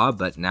grandpa,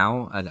 but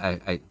now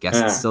I guess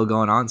it's Uh, still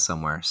going on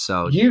somewhere.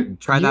 So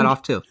try that you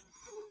off too.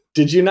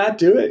 did you not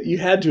do it? You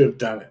had to have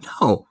done it.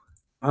 No,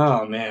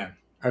 Oh man.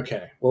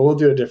 Okay. Well, we'll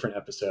do a different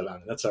episode on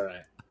it. That's all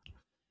right.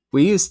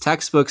 we used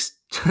textbooks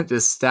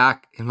to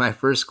stack in my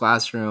first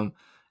classroom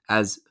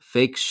as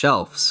fake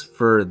shelves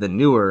for the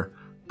newer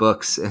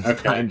books and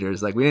Okay.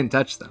 binders. Like, we didn't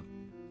touch them.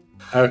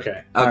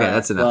 Okay. All Okay, right.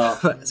 that's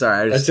enough. Well,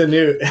 Sorry, that's a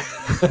new.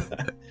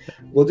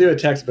 We'll do a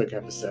textbook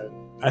episode.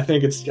 I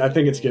think it's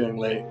getting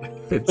late.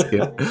 it's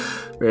good.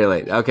 Very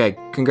late. Okay,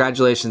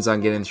 congratulations on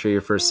getting through your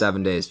first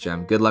 7 days,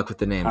 Jim. Good luck with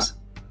the names.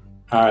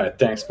 All right.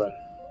 Thanks, bud.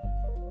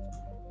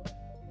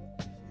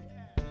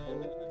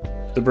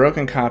 The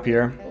Broken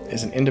Copier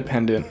is an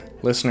independent,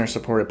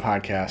 listener-supported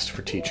podcast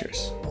for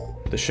teachers.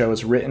 The show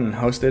is written and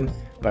hosted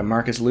by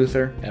Marcus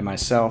Luther and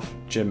myself,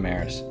 Jim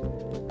Mares.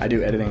 I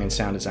do editing and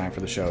sound design for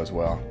the show as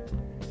well.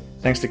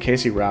 Thanks to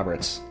Casey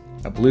Roberts,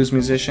 a blues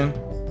musician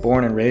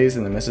born and raised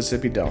in the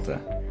Mississippi Delta,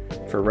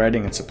 for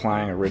writing and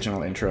supplying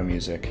original intro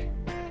music.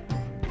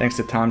 Thanks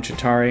to Tom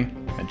Chitari,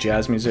 a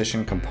jazz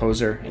musician,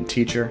 composer, and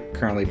teacher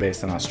currently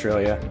based in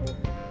Australia.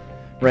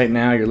 Right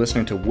now, you're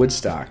listening to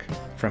Woodstock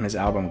from his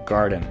album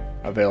Garden,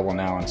 available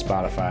now on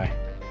Spotify.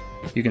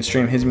 You can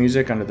stream his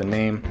music under the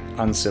name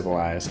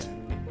Uncivilized.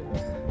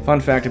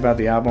 Fun fact about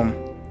the album,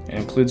 It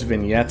includes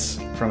vignettes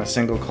from a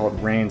single called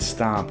Rain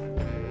Stomp,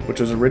 which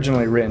was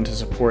originally written to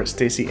support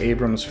Stacey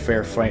Abrams'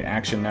 Fair Fight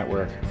Action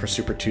Network for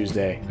Super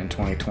Tuesday in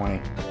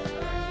 2020.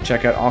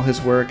 Check out all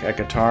his work at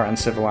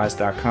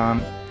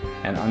guitaruncivilized.com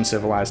and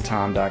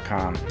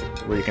uncivilizedtom.com,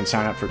 where you can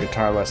sign up for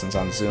guitar lessons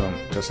on Zoom,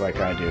 just like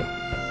I do.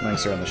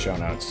 Links are in the show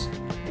notes.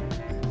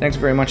 Thanks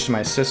very much to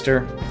my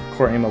sister,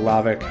 Courtney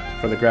Malavic,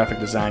 for the graphic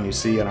design you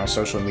see on our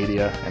social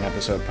media and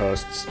episode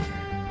posts.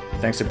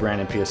 Thanks to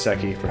Brandon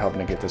Piasecki for helping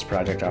to get this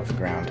project off the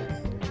ground.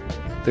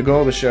 The goal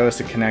of the show is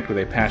to connect with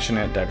a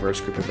passionate,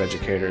 diverse group of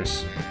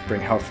educators,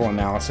 bring helpful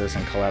analysis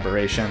and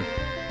collaboration,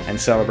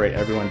 and celebrate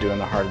everyone doing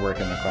the hard work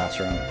in the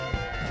classroom.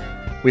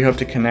 We hope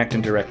to connect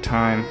and direct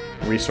time,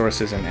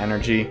 resources, and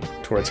energy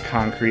towards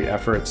concrete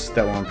efforts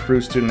that will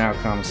improve student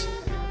outcomes,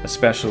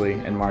 especially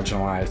in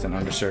marginalized and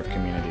underserved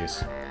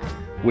communities.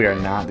 We are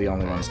not the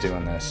only ones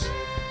doing this.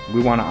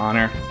 We want to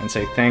honor and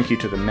say thank you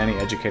to the many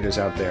educators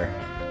out there,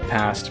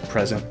 past,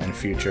 present, and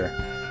future,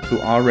 who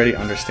already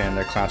understand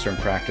their classroom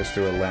practice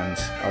through a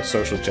lens of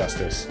social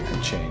justice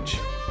and change.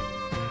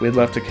 We'd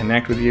love to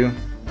connect with you,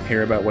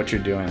 hear about what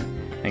you're doing,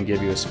 and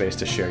give you a space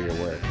to share your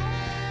work.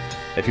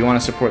 If you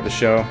want to support the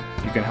show,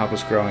 you can help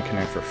us grow and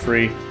connect for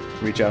free.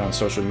 Reach out on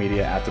social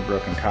media at The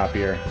Broken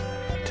Copier,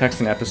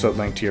 text an episode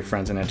link to your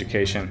friends in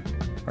education,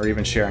 or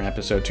even share an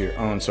episode to your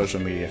own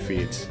social media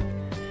feeds.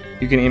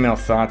 You can email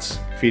thoughts,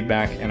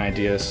 feedback, and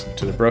ideas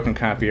to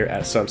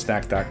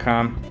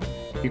thebrokencopier@substack.com.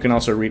 You can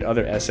also read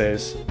other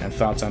essays and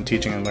thoughts on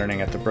teaching and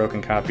learning at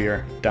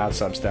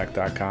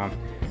thebrokencopier.substack.com,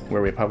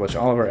 where we publish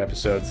all of our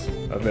episodes,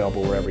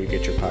 available wherever you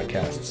get your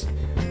podcasts.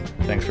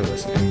 Thanks for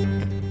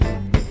listening.